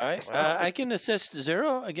do that. All right. Well- I can assist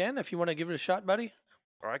Zero again if you want to give it a shot, buddy.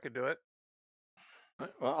 Or I could do it. All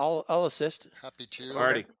right, well, I'll assist. Happy to.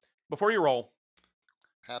 Alrighty. Before you roll,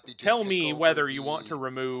 Happy to tell pick me over whether you want to the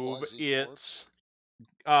remove quasi-corpse.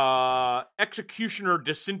 its Executioner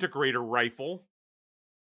Disintegrator Rifle,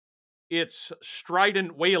 its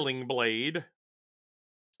Strident Whaling Blade,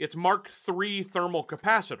 its Mark III Thermal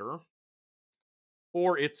Capacitor,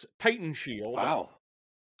 or its Titan Shield. Wow.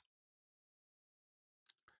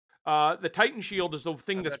 The Titan Shield is the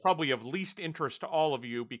thing that's probably of least interest to all of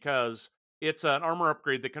you because it's an armor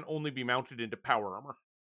upgrade that can only be mounted into power armor.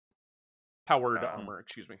 Powered armor,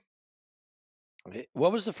 excuse me. Okay.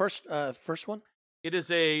 What was the first one? It is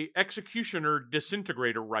a Executioner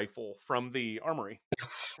Disintegrator Rifle from the Armory.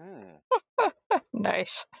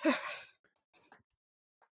 Nice.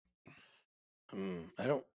 I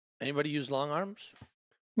don't. Anybody use long arms?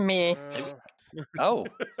 Me. Oh,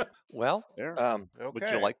 well. There. Would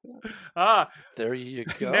Okay. you like that? Ah, There you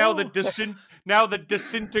go. now the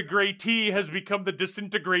disintegratee has become the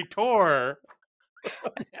disintegrator.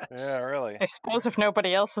 Yeah, really. I suppose if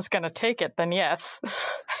nobody else is going to take it, then yes.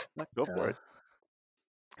 Go for it.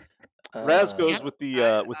 Uh, Raz goes Yep. with the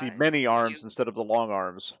Nice. many arms You- instead of the long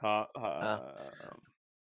arms.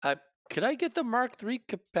 Could I get the Mark III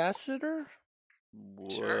capacitor?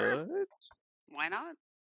 Sure. What? Why not?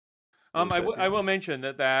 I will mention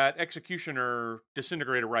that Executioner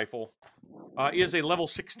Disintegrator Rifle is a level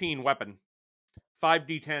 16 weapon.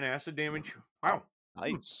 5d10 acid damage. Wow,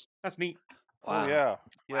 Nice. that's neat. Wow. Oh yeah.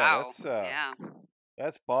 Yeah, Wow. that's Yeah.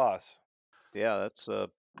 that's boss. Yeah, that's Are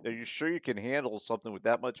you sure you can handle something with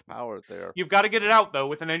that much power there, You've got to get it out though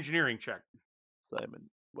with an engineering check. Simon?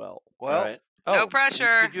 Well, Well, All right. No Oh,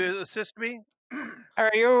 pressure. did you assist me?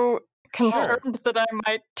 Are you concerned that I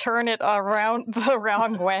might turn it around the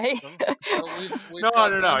wrong way? So we've No,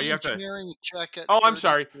 got no, one you have to- engineering check at Oh, I'm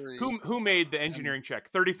sorry. 33. Who made the engineering check?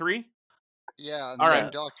 33. Yeah, and All then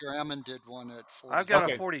right. Dr. Ammon did one at 40. I've got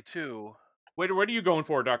Okay. a 42. What are you going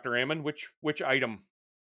for, Dr. Ammon? Which item?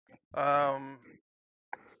 I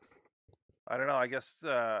don't know. I guess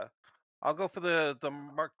I'll go for the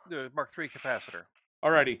Mark III capacitor.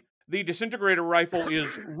 Alrighty. The disintegrator rifle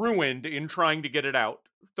is ruined in trying to get it out.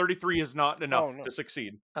 33 is not enough no. to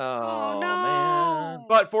succeed. oh no. man.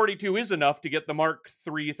 But 42 is enough to get the Mark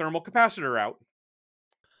III thermal capacitor out.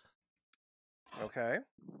 Okay.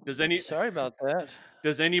 Sorry about that.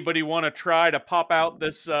 Does anybody want to try to pop out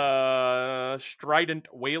this Strident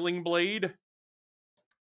Whaling Blade?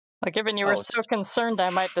 Well, given you Oh, were it's- so concerned I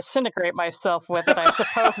might disintegrate myself with it, I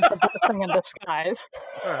suppose it's a blessing in disguise.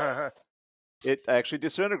 it actually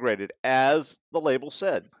disintegrated as the label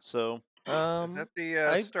said. So Is that the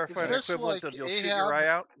I- Starfighter Is this equivalent like of you'll shoot your eye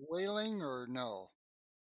Ahab out? whaling or no?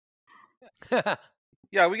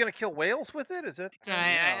 Yeah, are we gonna kill whales with it? Is it? I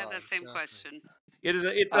had Yeah, that same exactly. question.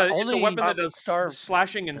 It's a Only weapon that does Star-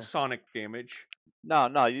 slashing and sonic damage.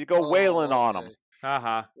 no, you go whaling on them. okay.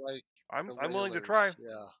 Haha. Like I'm the willing to try.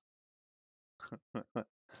 whalers, Yeah.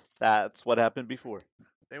 That's what happened before.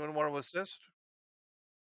 Anyone want to assist?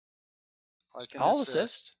 I can I'll assist.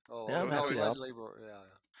 assist. Oh, Yeah, I'm no, happy to let help. Leroy. Yeah.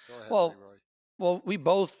 Go ahead, Well, Leroy.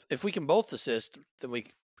 Well, if we can both assist, then we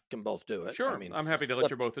can both do it. Sure. I mean, I'm happy to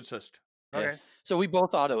let you both assist. Okay. yes. So we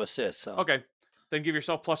both auto assist. So Okay. Then give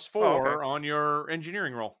yourself plus 4 okay. on your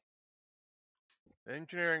engineering roll.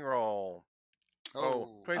 Engineering roll.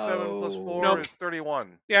 Oh, 27 plus Oh. 4 Nope. is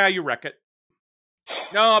 31. Yeah, you wreck it.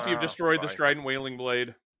 Nope, you've Oh, destroyed the fine. Strident Whaling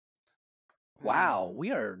Blade. wow,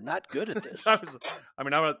 we are not good at this. I wasn't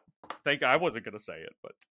going to say it,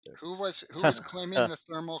 but who was claiming the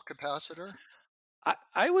thermal capacitor?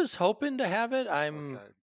 I was hoping to have it. Okay.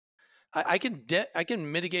 I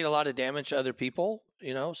can mitigate a lot of damage to other people.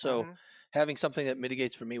 So Mhm. having something that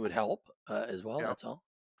mitigates for me would help as well. Yeah. That's all.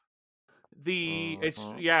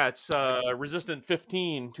 it's resistant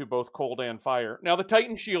 15 to both cold and fire. Now the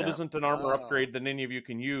Titan Shield Yeah. isn't an armor upgrade that any of you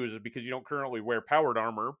can use because you don't currently wear powered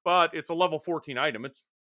armor, but it's a level 14 item. It's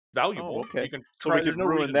valuable. Oh, okay. You can So try, we there's could no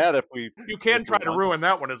ruin reason- that if we. You can if we try to want. ruin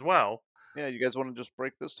that one as well. Yeah, you guys want to just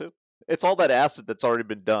break this too? It's all that acid that's already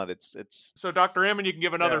been done. It's So Dr. Ammon, you can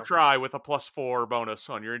give another Yeah. try with a plus 4 bonus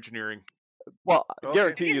on your engineering. Well, I Okay.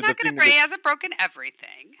 guarantee He's you not going to break. He hasn't broken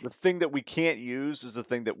everything. the thing that we can't use is the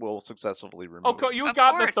thing that we'll successfely remove. Okay, you Of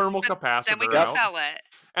got the course, thermal but then we capacitor can out, sell it.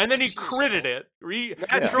 and then he That's critted useful.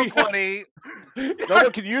 it. Natural 20. No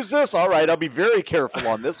one can use this. All right, I'll be very careful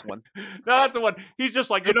on this one. No, that's the one. He's just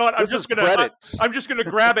like, you know what? This is I'm just gonna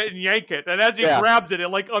grab it and yank it. And as he Yeah. grabs it, it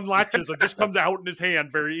like unlatches and just comes out in his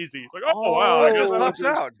hand very easy. It's like, oh wow, Oh, I it just just pops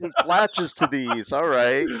out. There's latches to these. All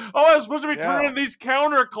right. oh, I was supposed to be Yeah. turning these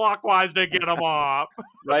counterclockwise to get them off.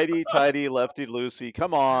 Righty tighty, lefty loosey.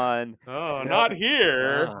 Come on. Oh, Yep. not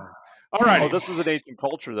here. Ah. All right, Oh, this is an ancient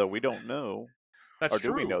culture, though. We don't know. that's Or do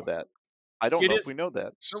true. we know that? I don't It know is- if we know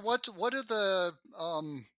that. So what are the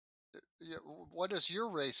yeah, what does your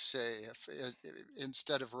race say if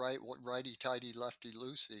instead of righty tighty lefty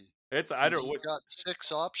loosey? It's I Since don't. you've got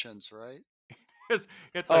 6 options, right?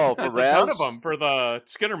 It's Oh, a, for it's a ton Raz? of them for the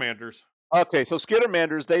Skittermanders. Okay, so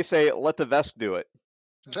Skittermanders, they say let the vest do it.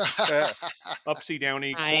 Upsy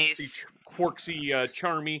downy, Nice. quirksy,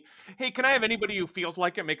 charmy. Hey, can I have anybody who feels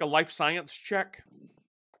like it make a life science check?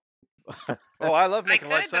 Oh, I love I making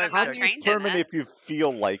life could, but I'm science not How do checks. you trained in determine it. if you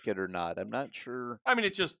feel like it or not? I'm not sure. I mean,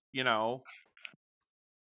 it's just, it's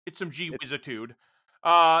some It's- G-Wizitude.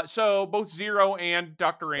 So both Zero and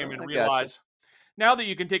Dr. Ammon I gotcha. realize, now that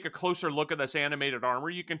you can take a closer look at this animated armor,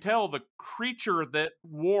 you can tell the creature that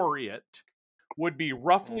wore it would be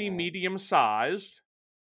roughly medium-sized.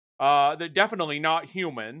 They're definitely not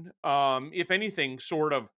human. If anything,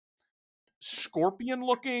 sort of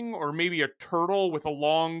scorpion-looking, or maybe a turtle with a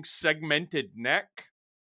long segmented neck.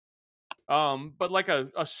 But like a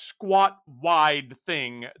squat, wide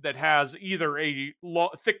thing that has either a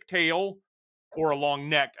thick tail or a long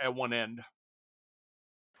neck at one end.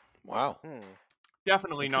 Wow.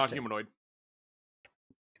 Definitely not Interesting. humanoid.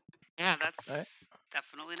 Yeah, that's Alright.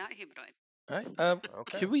 definitely not humanoid. All right.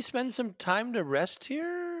 Okay. Should we spend some time to rest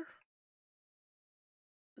here?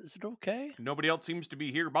 Is it okay? Nobody else seems to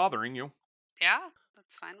be here bothering you. Yeah,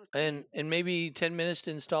 that's fine with me. And maybe 10 minutes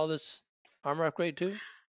to install this armor upgrade too?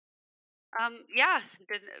 Yeah.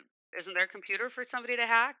 Isn't there a computer for somebody to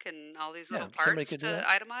hack and all these little Yeah, somebody parts could do to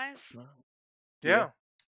that. itemize? Yeah.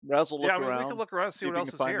 Raz will look Yeah, I mean, we around. can look around, see if what you else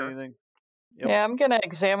can is find here. anything. Yep. Yeah, I'm gonna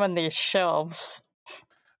examine these shelves.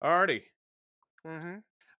 Alrighty. Mm-hmm.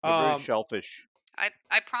 They're very Um, shellfish.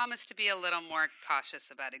 I promise to be a little more cautious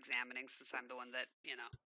about examining since I'm the one that,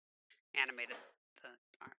 animated the.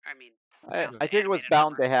 I mean, I think it was animated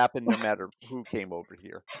bound armor. to happen no matter who came over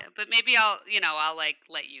here. But maybe I'll like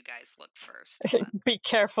let you guys look first. and then Be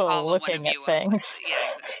careful follow one of looking at you up. things.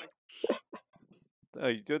 Yeah,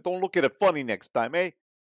 exactly. Don't look at it funny next time, eh?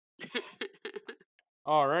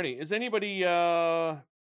 Alrighty. Is anybody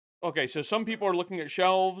okay, so some people are looking at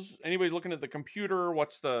shelves. Anybody looking at the computer?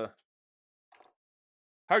 How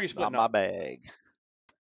are you Not splitting my up? bag.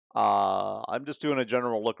 I'm just doing a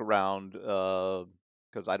general look around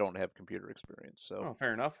because I don't have computer experience. So Oh,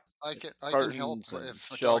 fair enough. I can help Cartons and if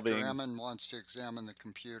Dr. shelving. Ammon wants to examine the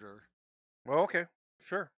computer. Well, okay.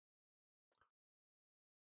 Sure.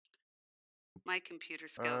 My computer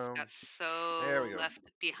skills got there so we go. left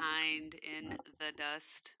behind in the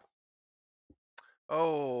dust.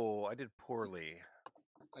 Oh, I did poorly.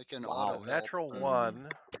 I can Wow. auto help. Natural but- 1.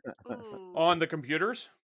 Ooh. On the computers?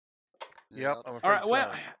 Yep. Yep. I'm afraid All right.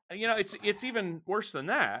 Well, so. it's even worse than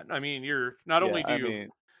that. I mean, you're not only yeah,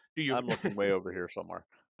 do you I'm looking way over here somewhere.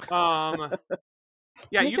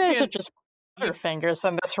 yeah, you you guys can are just butterfingers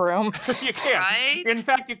in this room. you can't. Right? In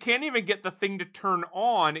fact, you can't even get the thing to turn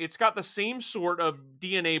on. It's got the same sort of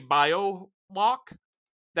DNA bio lock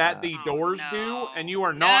that the Oh, doors do, no. and you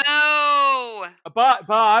are not. No. But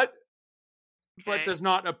Okay. does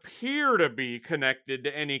not appear to be connected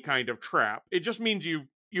to any kind of trap. It just means you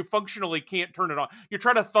functionally can't turn it on. You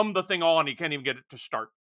try to thumb the thing on, you can't even get it to start.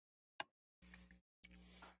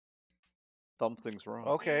 Something's wrong.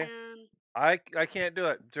 Okay. Man. I can't do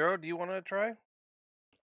it. Zero, do you want to try?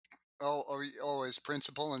 Oh, as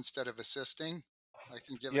principal instead of assisting? I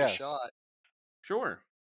can give it a Yes. shot. Sure.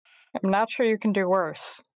 I'm not sure you can do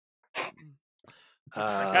worse.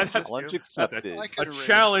 That's- Challenge that's accepted. I A could arrange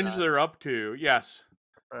challenge that. they're up to. Yes.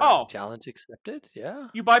 Oh, Challenge accepted? Yeah.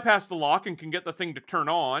 you bypass the lock and can get the thing to turn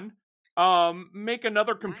on. Make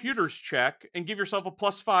another computer's check and give yourself a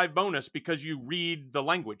 +5 bonus because you read the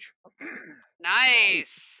language.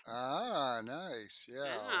 Nice. Ah, nice. Yeah.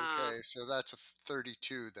 Yeah. Okay. So that's a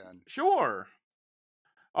 32 then. Sure.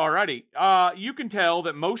 Alrighty. You can tell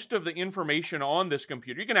that most of the information on this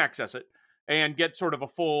computer, you can access it and get sort of a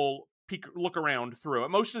full peek, look around through it.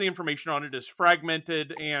 Most of the information on it is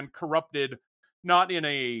fragmented and corrupted, not in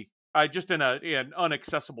a just in an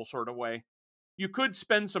inaccessible sort of way. you could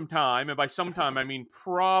spend some time, and by some time I mean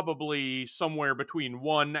probably somewhere between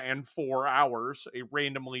 1 and 4 hours, a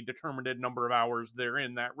randomly determined number of hours there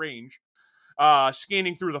in that range,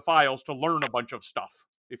 scanning through the files to learn a bunch of stuff,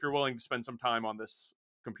 if you're willing to spend some time on this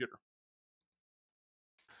computer.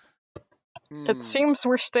 It seems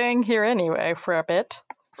we're staying here anyway for a bit.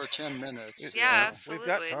 For 10 minutes. Yeah, We've absolutely.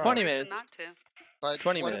 got There's time. no 20 reason minutes. not to. But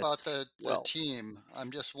 20 what minutes. about the Well- team?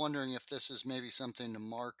 I'm just wondering if this is maybe something to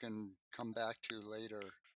mark and come back to later.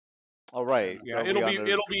 All right. Yeah, Are we it'll on be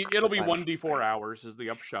the- it'll be time? 1d4 hours is the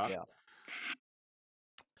upshot. Yeah.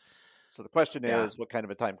 So the question Yeah. is, what kind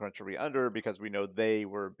of a time crunch are we under? Because we know they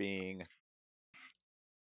were being,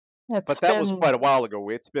 It's but that been was quite a while ago.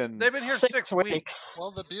 It's been They've been here 6 weeks.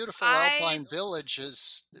 Well, the beautiful I- Alpine Village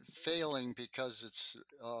is failing because it's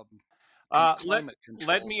Let climate let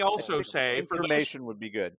controls me are also failing. say, for information would be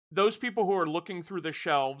good. those people who are looking through the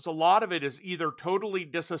shelves, a lot of it is either totally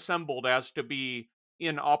disassembled as to be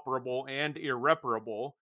inoperable and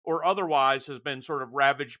irreparable, or otherwise has been sort of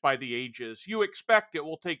ravaged by the ages. You expect it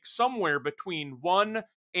will take somewhere between 1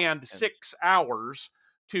 and 6 hours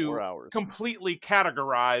 4 to hours. completely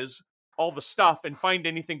categorize all the stuff and find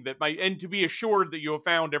anything that might, and to be assured that you have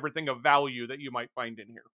found everything of value that you might find in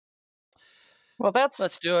here. well. That's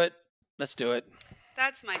Let's do it. Let's do it.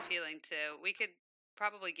 That's my feeling too. We could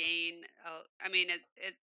probably gain. I mean,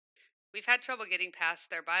 we've had trouble getting past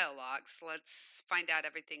their biologs. Let's find out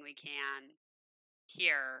everything we can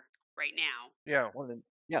here right now. Yeah. Well, then,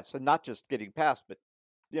 yes, and not just getting past, but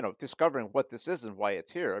discovering what this is and why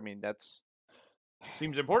it's here. I mean, that's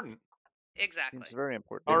Seems important. Exactly. seems very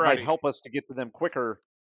important. It might Alrighty. help us to get to them quicker,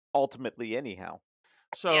 ultimately, anyhow.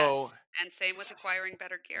 So Yes, and same with acquiring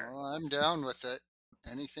better gear. Well, I'm down with it.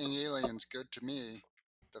 Anything alien's good to me.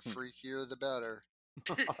 The freakier, the better.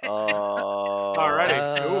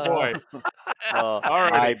 alrighty. Oh boy.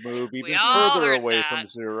 Alrighty. I move We even all further heard away that. from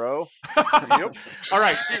zero. Yep. All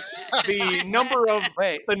right. The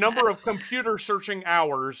Wait. number of computer searching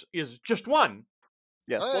hours is just 1,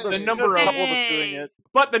 Yes, Hey. well, there's The number a of- couple of us doing Hey. it.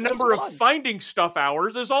 but the That's number of 1. finding stuff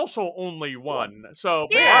hours is also only 1. So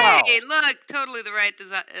Yay! wow, Look, totally the right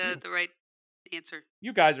the right answer.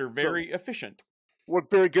 you guys are very efficient. We're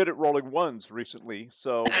very good at rolling ones recently,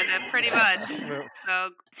 so Pretty much. So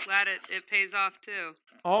glad it pays off too.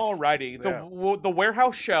 Alrighty. Yeah. The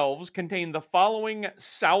warehouse shelves contain the following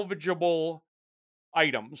salvageable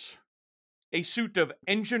items: a suit of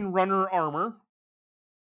engine runner armor.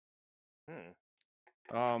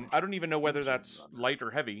 I don't even know whether that's light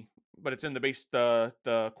or heavy, but it's in the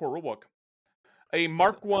core rulebook. A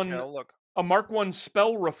Mark One Yeah, look. a Mark 1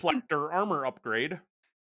 spell reflector armor upgrade.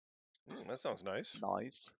 That sounds nice.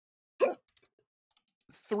 nice.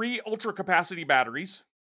 3 ultra capacity batteries.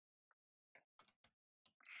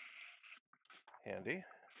 Handy.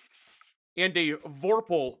 And a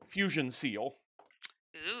Vorpal fusion seal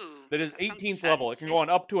Ooh. that is that sounds 18th level. It can fancy. go on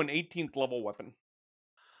up to an 18th level weapon.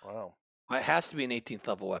 Wow. Well, it has to be an 18th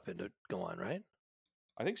level weapon to go on, right?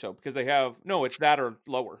 I think so, because they have no, it's that or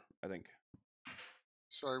lower, I think.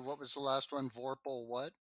 Sorry, what was the last one? Vorpal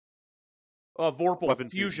what? Vorpal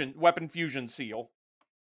Weapon weapon fusion seal.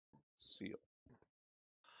 Seal.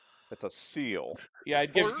 It's a seal. Yeah,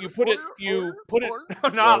 it gives, Or- you put it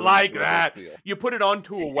or- not like Or that. seal. You put it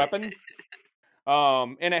onto a weapon.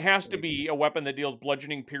 And it has to be a weapon that deals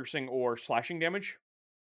bludgeoning, piercing, or slashing damage.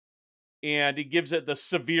 And it gives it the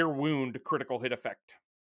severe wound critical hit effect.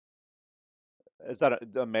 Is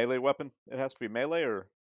that a melee weapon? It has to be melee, or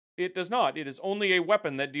It does not. It is only a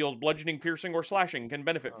weapon that deals bludgeoning, piercing, or slashing can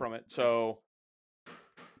benefit from it. So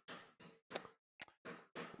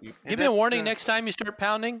Give me a warning next time you start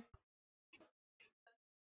pounding.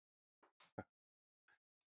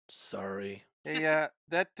 Sorry. Yeah,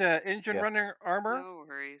 that engine Yeah. running armor, No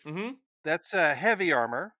worries. mhm. that's heavy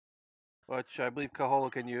armor, which I believe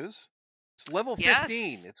Kahola can use. It's level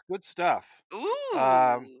 15. Yes. It's good stuff.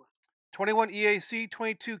 Ooh. 21 EAC,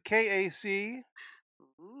 22 KAC,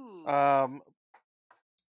 Ooh.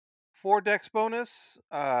 4 dex bonus,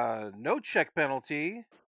 no check penalty,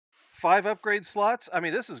 5 upgrade slots. I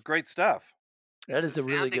mean, this is great stuff. That is a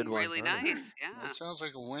really Sounding good one. Really nice. Yeah. That sounds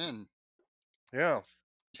like a win. Yeah.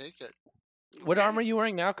 Take it. What Okay. armor are you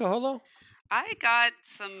wearing now, Kaholo? I got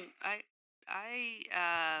some. I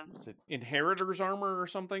Is it Inheritor's armor or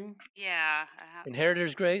something? yeah. I have.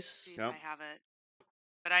 Inheritor's Grace? See if Yep. I have it.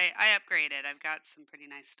 But I upgraded. I've got some pretty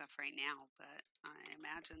nice stuff right now. But I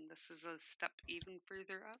imagine this is a step even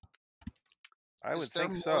further up. I Is would there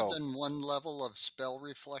think more so. than one level of spell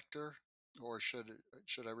reflector, or should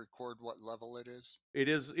I record what level it is? It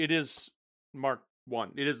is Mark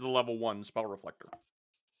 1. It is the level 1 spell reflector.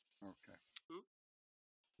 Okay.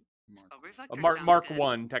 Mark. Oh, reflector Mark sounds Mark good.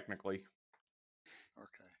 1 technically. Okay.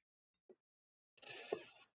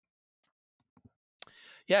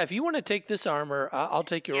 Yeah, if you want to take this armor, I'll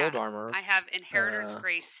take your old Yeah, armor. I have Inheritor's Uh,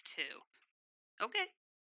 Grace 2. Okay.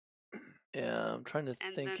 Yeah, I'm trying to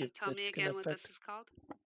And think then if tell me that's going to again what affect. this is called.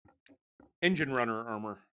 Engine runner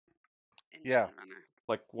armor. Engine Yeah. Runner.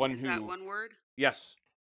 Like one Is who that one word? Yes.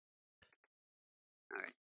 All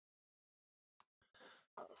right.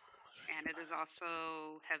 And it is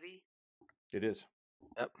also heavy. It is.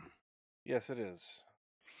 Yep. Yes, it is.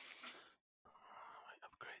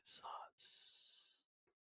 Upgrade slots.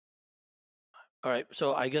 All right,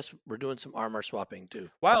 so I guess we're doing some armor swapping too.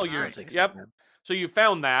 While All you're right. Take some yep. armor. So you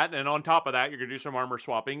found that, and on top of that, you're gonna do some armor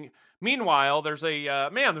swapping. Meanwhile, there's a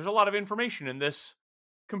there's a lot of information in this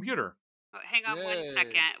computer. Oh, hang on one Yay.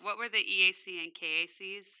 second. What were the EAC and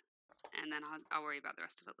KACs? And then I'll worry about the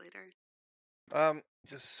rest of it later.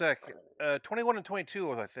 Just a second. 21 and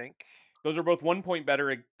 22, I think. Those are both 1 point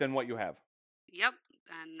better than what you have. Yep.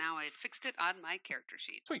 And now I fixed it on my character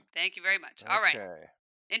sheet. Sweet. Thank you very much. All right. Okay.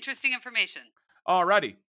 Interesting information.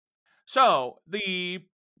 Alrighty. So the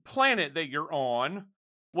planet that you're on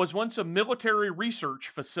was once a military research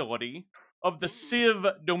facility of the Civ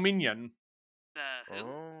Dominion. The who?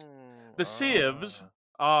 Oh, The Civs,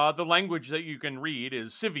 the language that you can read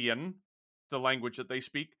is Civian, the language that they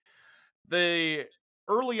speak.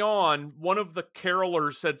 Early on, one of the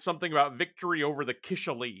carolers said something about victory over the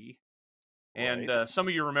Kishali. And Right. some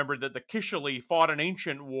of you remember that the Kishali fought an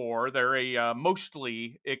ancient war. They're a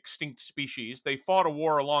mostly extinct species. They fought a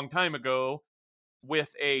war a long time ago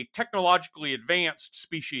with a technologically advanced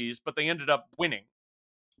species, but they ended up winning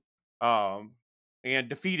and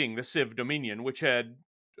defeating the Civ Dominion, which had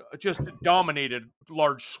just dominated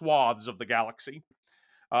large swaths of the galaxy.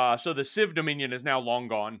 So the Civ Dominion is now long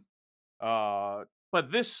gone.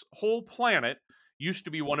 But this whole planet used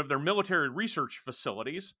to be one of their military research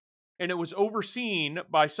facilities, and it was overseen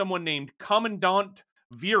by someone named Commandant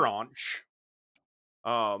Viranch.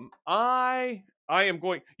 I am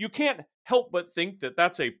going. You can't help but think that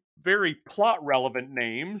that's a very plot relevant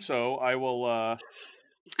name, so I will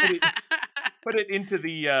put it into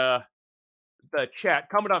the chat.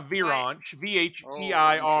 Commandant Viranch, Vheiraansch.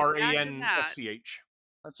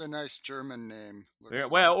 That's a nice German name. Yeah,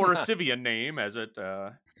 looks well, like. or a Civian name, as it.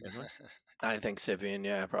 I think Sivian,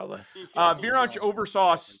 yeah, probably. Viranch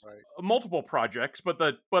oversaw Right. multiple projects, but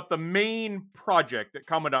the main project that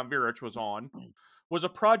Commandant Viranch was on was a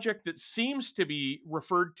project that seems to be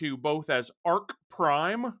referred to both as Arc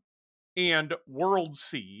Prime and World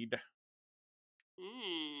Seed.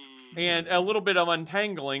 And a little bit of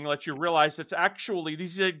untangling lets you realize it's actually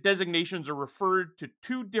these designations are referred to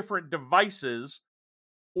two different devices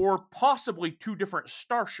or possibly two different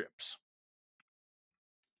starships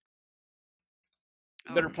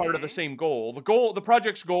that are part of the same goal. The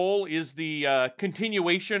project's goal is the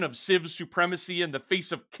continuation of Civ's supremacy in the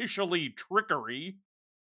face of Kishali trickery.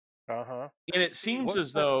 Uh-huh. And it seems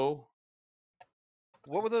as though...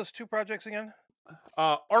 What were those two projects again?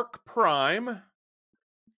 Arc Prime,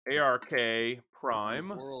 ARK Prime.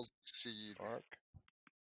 World Seed. Arc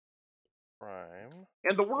Prime.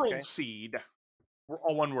 And the World Seed.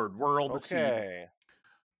 All one word, World Seed.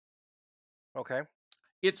 Okay.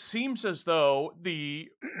 It seems as though the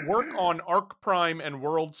work on Arc Prime and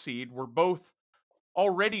World Seed were both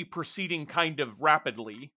already proceeding kind of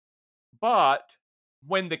rapidly, but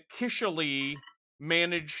when the Kishali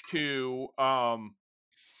managed to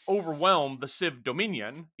overwhelm the Civ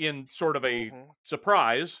Dominion in sort of a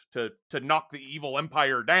surprise to knock the evil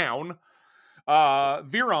empire down,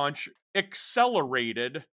 Viranch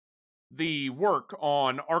accelerated the work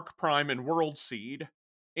on Arc Prime and World Seed.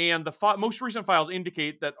 And the most recent files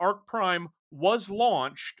indicate that Arc Prime was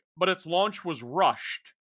launched, but its launch was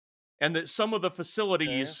rushed. And that some of the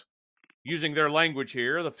facilities, using their language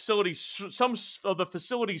here, some of the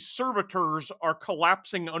facility's servitors are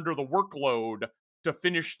collapsing under the workload to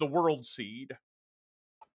finish the World Seed.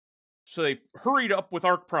 So they've hurried up with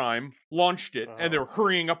Arc Prime, launched it, and they're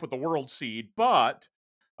hurrying up with the World Seed. But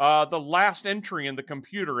the last entry in the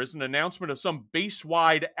computer is an announcement of some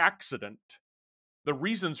base-wide accident. The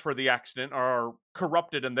reasons for the accident are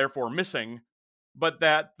corrupted and therefore missing, but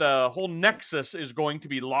that the whole nexus is going to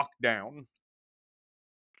be locked down.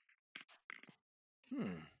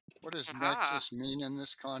 What does Nexus mean in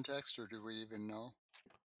this context, or do we even know?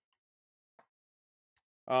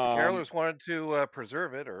 Carolers wanted to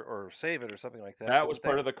preserve it or save it or something like that. That was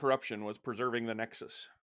part of the corruption, was preserving the nexus.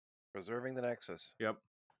 Preserving the nexus. Yep.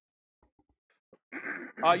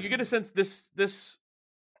 You get a sense this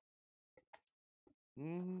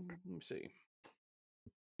let me see.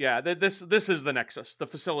 Yeah, this is the Nexus, the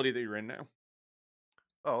facility that you're in now.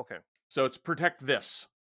 Oh, okay. So it's protect this.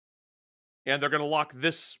 And they're going to lock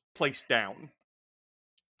this place down.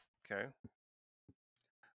 Okay.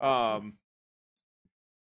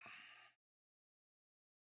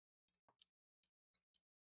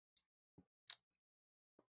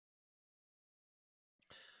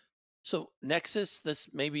 So Nexus, this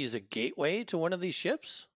maybe is a gateway to one of these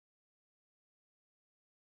ships?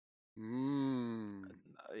 Mm.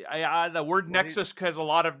 The word Well, Nexus has a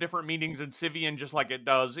lot of different meanings in Civian, just like it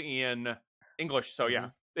does in English. So yeah,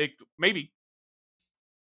 it maybe.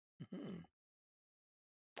 Mhm.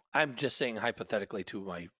 I'm just saying hypothetically to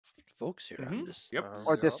my folks here. I'm just Yep.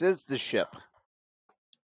 Or this is the ship.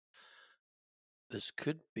 this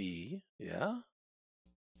could be, yeah.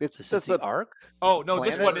 It's This is just the the Ark. Oh no,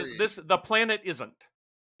 this one Planet? is the planet isn't.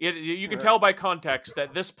 You can Right. tell by context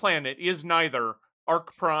that this planet is neither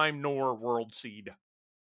Arc Prime nor World Seed.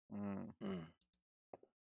 Mm.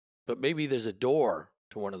 But maybe there's a door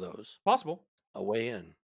to one of those, Possible. a way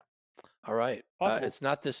in. All right. Possible. It's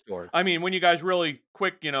not this door. I mean, when you guys really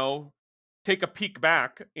quick, take a peek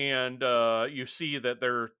back and you see that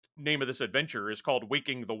their name of this adventure is called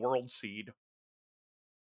Waking the World Seed.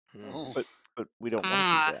 Mm. Oh, but we don't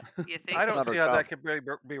want to do that. You think? I don't not see our how that job.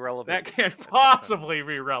 could be relevant. That can't possibly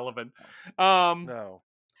be relevant. No.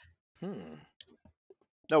 Hmm.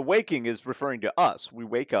 No, waking is referring to us. We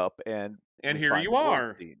wake up and And we here find you the world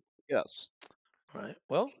are. scene. Yes. All right.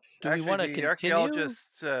 Well, do Actually, we want to the continue?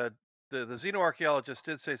 archaeologist, the xenoarchaeologist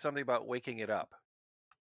did say something about waking it up.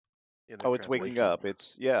 in their Oh, it's waking translation. up.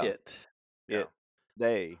 It's yeah. It.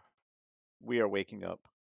 Yeah. We are waking up.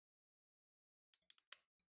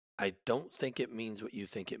 I don't think it means what you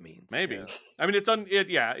think it means. Maybe. Yeah. I mean, it doesn't.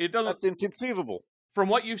 That's inconceivable. From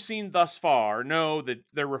what you've seen thus far, no, that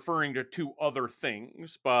they're referring to two other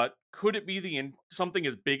things. But could it be something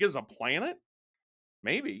as big as a planet?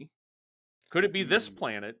 Maybe. Could it be this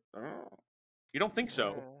planet? Oh, you don't think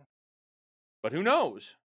so, Mm. but who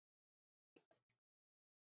knows?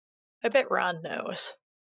 I bet Ron knows.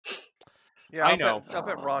 Yeah, I I'll know.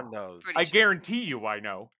 bet Ron knows. Pretty I sure. guarantee you, I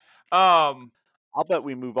know. I'll bet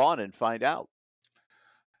we move on and find out.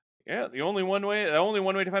 Yeah, the only one way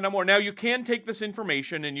to find out more. Now you can take this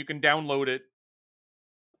information and you can download it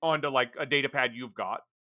onto like a data pad you've got,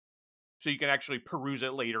 so you can actually peruse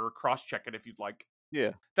it later or cross-check it if you'd like.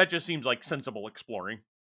 Yeah. That just seems like sensible exploring.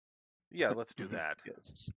 Yeah, let's do that.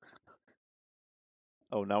 Yes.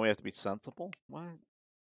 Oh, now we have to be sensible? What?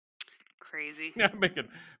 Crazy. Yeah,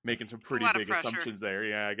 making some pretty lot of big pressure. assumptions there.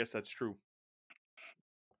 Yeah, I guess that's true.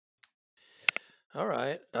 All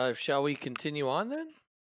right. Shall we continue on then?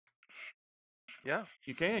 Yeah.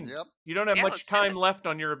 You can. Yep. You don't have Yeah, much let's do time it. left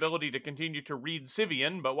on your ability to continue to read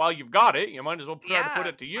Civian, but while you've got it, you might as well try to put Yeah,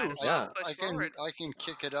 it to might use. as well Yeah. push forward. I can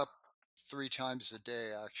kick it up 3 times a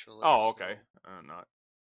day actually. Oh, so- okay. Not.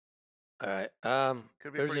 All right.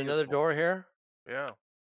 Could be There's pretty another useful. door here. Yeah.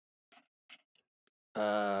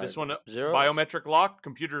 This one, Zero. biometric lock.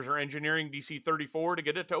 Computers are engineering DC 34 to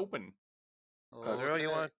get it to open. Zero, you Okay.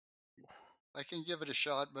 want? I can give it a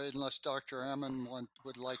shot, but unless Dr. Ammon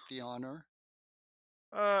would like the honor.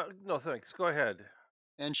 No thanks. Go ahead.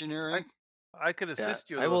 Engineering? I could Yeah, assist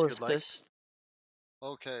you. I though, will if you'd like. assist.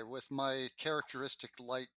 Okay, with my characteristic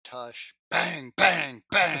light touch. Bang, bang,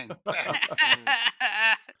 bang,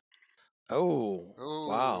 bang. Oh, Ooh.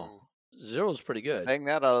 wow. Zero's pretty good. Hang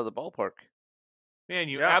that out of the ballpark. Man,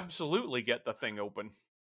 you Yeah. absolutely get the thing open.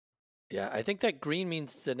 Yeah, I think that green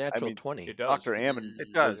means it's a natural mean, 20. It does. Dr. Ammon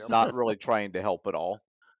It does. was not really trying to help at all,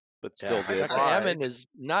 but still Yeah, did. Dr. Ammon is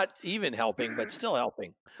not even helping, but still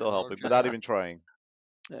helping. Still helping, Okay. without even trying.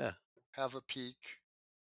 Yeah. Have a peek.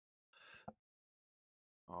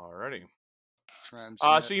 Alrighty.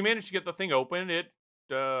 Transmit. So you managed to get the thing open.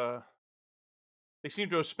 They seem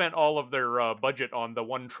to have spent all of their budget on the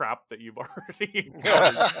one trap that you've already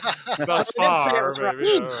done thus I didn't say it far. was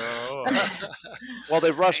Maybe. Well,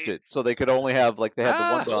 they rushed it, Nice. so they could only have, like, they had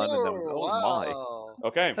the one Ah. done, and then, oh my. wow.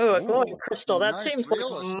 Okay. Oh, a glowing Ooh. crystal. That Nice seems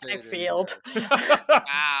real like estate my in field.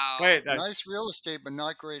 Wow. Wait, Nice real estate, but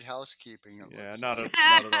not great housekeeping. It yeah, looks not like.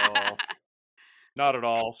 at all. Not at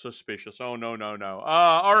all suspicious. Oh no.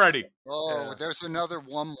 Alrighty. Oh, Yeah. there's another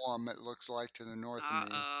wum it looks like to the north of me.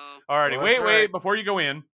 Uh-oh. Alrighty. Well, Wait, that's wait. right. Before you go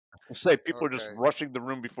in, Say people are just Okay. rushing the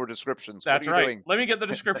room before descriptions. that's what are you right. doing? Let me get the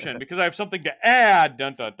description because I have something to add.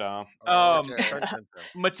 Dun dun dun. Okay. Dun, dun, dun. It's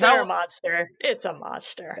not a Metallic. monster. It's a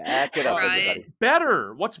monster. Back it up, Right. everybody.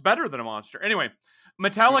 Better. What's better than a monster? Anyway,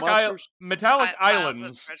 Metallic monsters? Metallic Piles of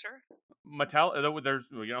Islands. treasure? There's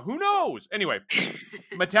who knows. Anyway,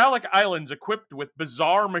 metallic islands equipped with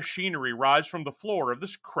bizarre machinery rise from the floor of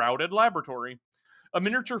this crowded laboratory. A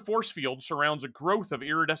miniature force field surrounds a growth of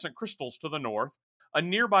iridescent crystals to the north. A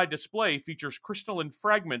nearby display features crystalline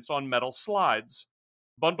fragments on metal slides.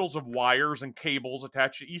 Bundles of wires and cables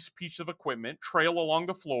attached to each piece of equipment trail along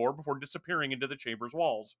the floor before disappearing into the chamber's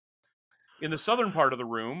walls. In the southern part of the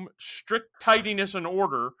room, strict tidiness and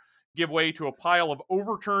order give way to a pile of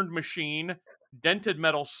overturned machine, dented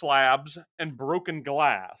metal slabs, and broken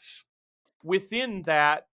glass. Within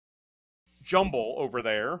that jumble over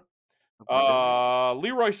there,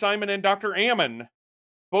 Leroy Simon and Dr. Ammon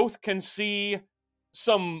both can see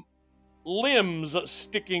some limbs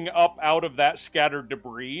sticking up out of that scattered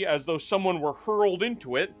debris as though someone were hurled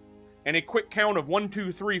into it, and a quick count of 1,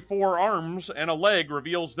 2, 3, 4 arms and a leg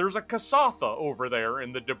reveals there's a Kasatha over there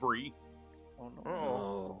in the debris. Oh, no.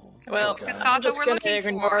 Oh. Well, Kasatha I'm just we're going to looking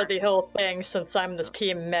ignore for. the whole thing since I'm the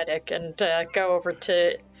team medic and go over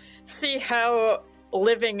to see how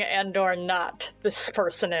living and or not this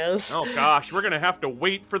person is. Oh gosh, we're gonna have to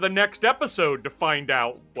wait for the next episode to find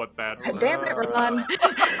out what that was. Damn it, Ron.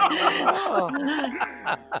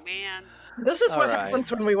 Man, This is All what right.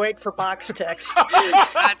 happens when we wait for box text.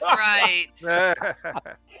 that's right.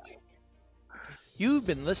 You've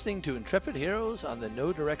been listening to Intrepid Heroes on the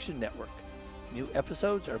No Direction Network. New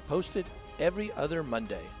episodes are posted every other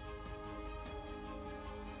Monday.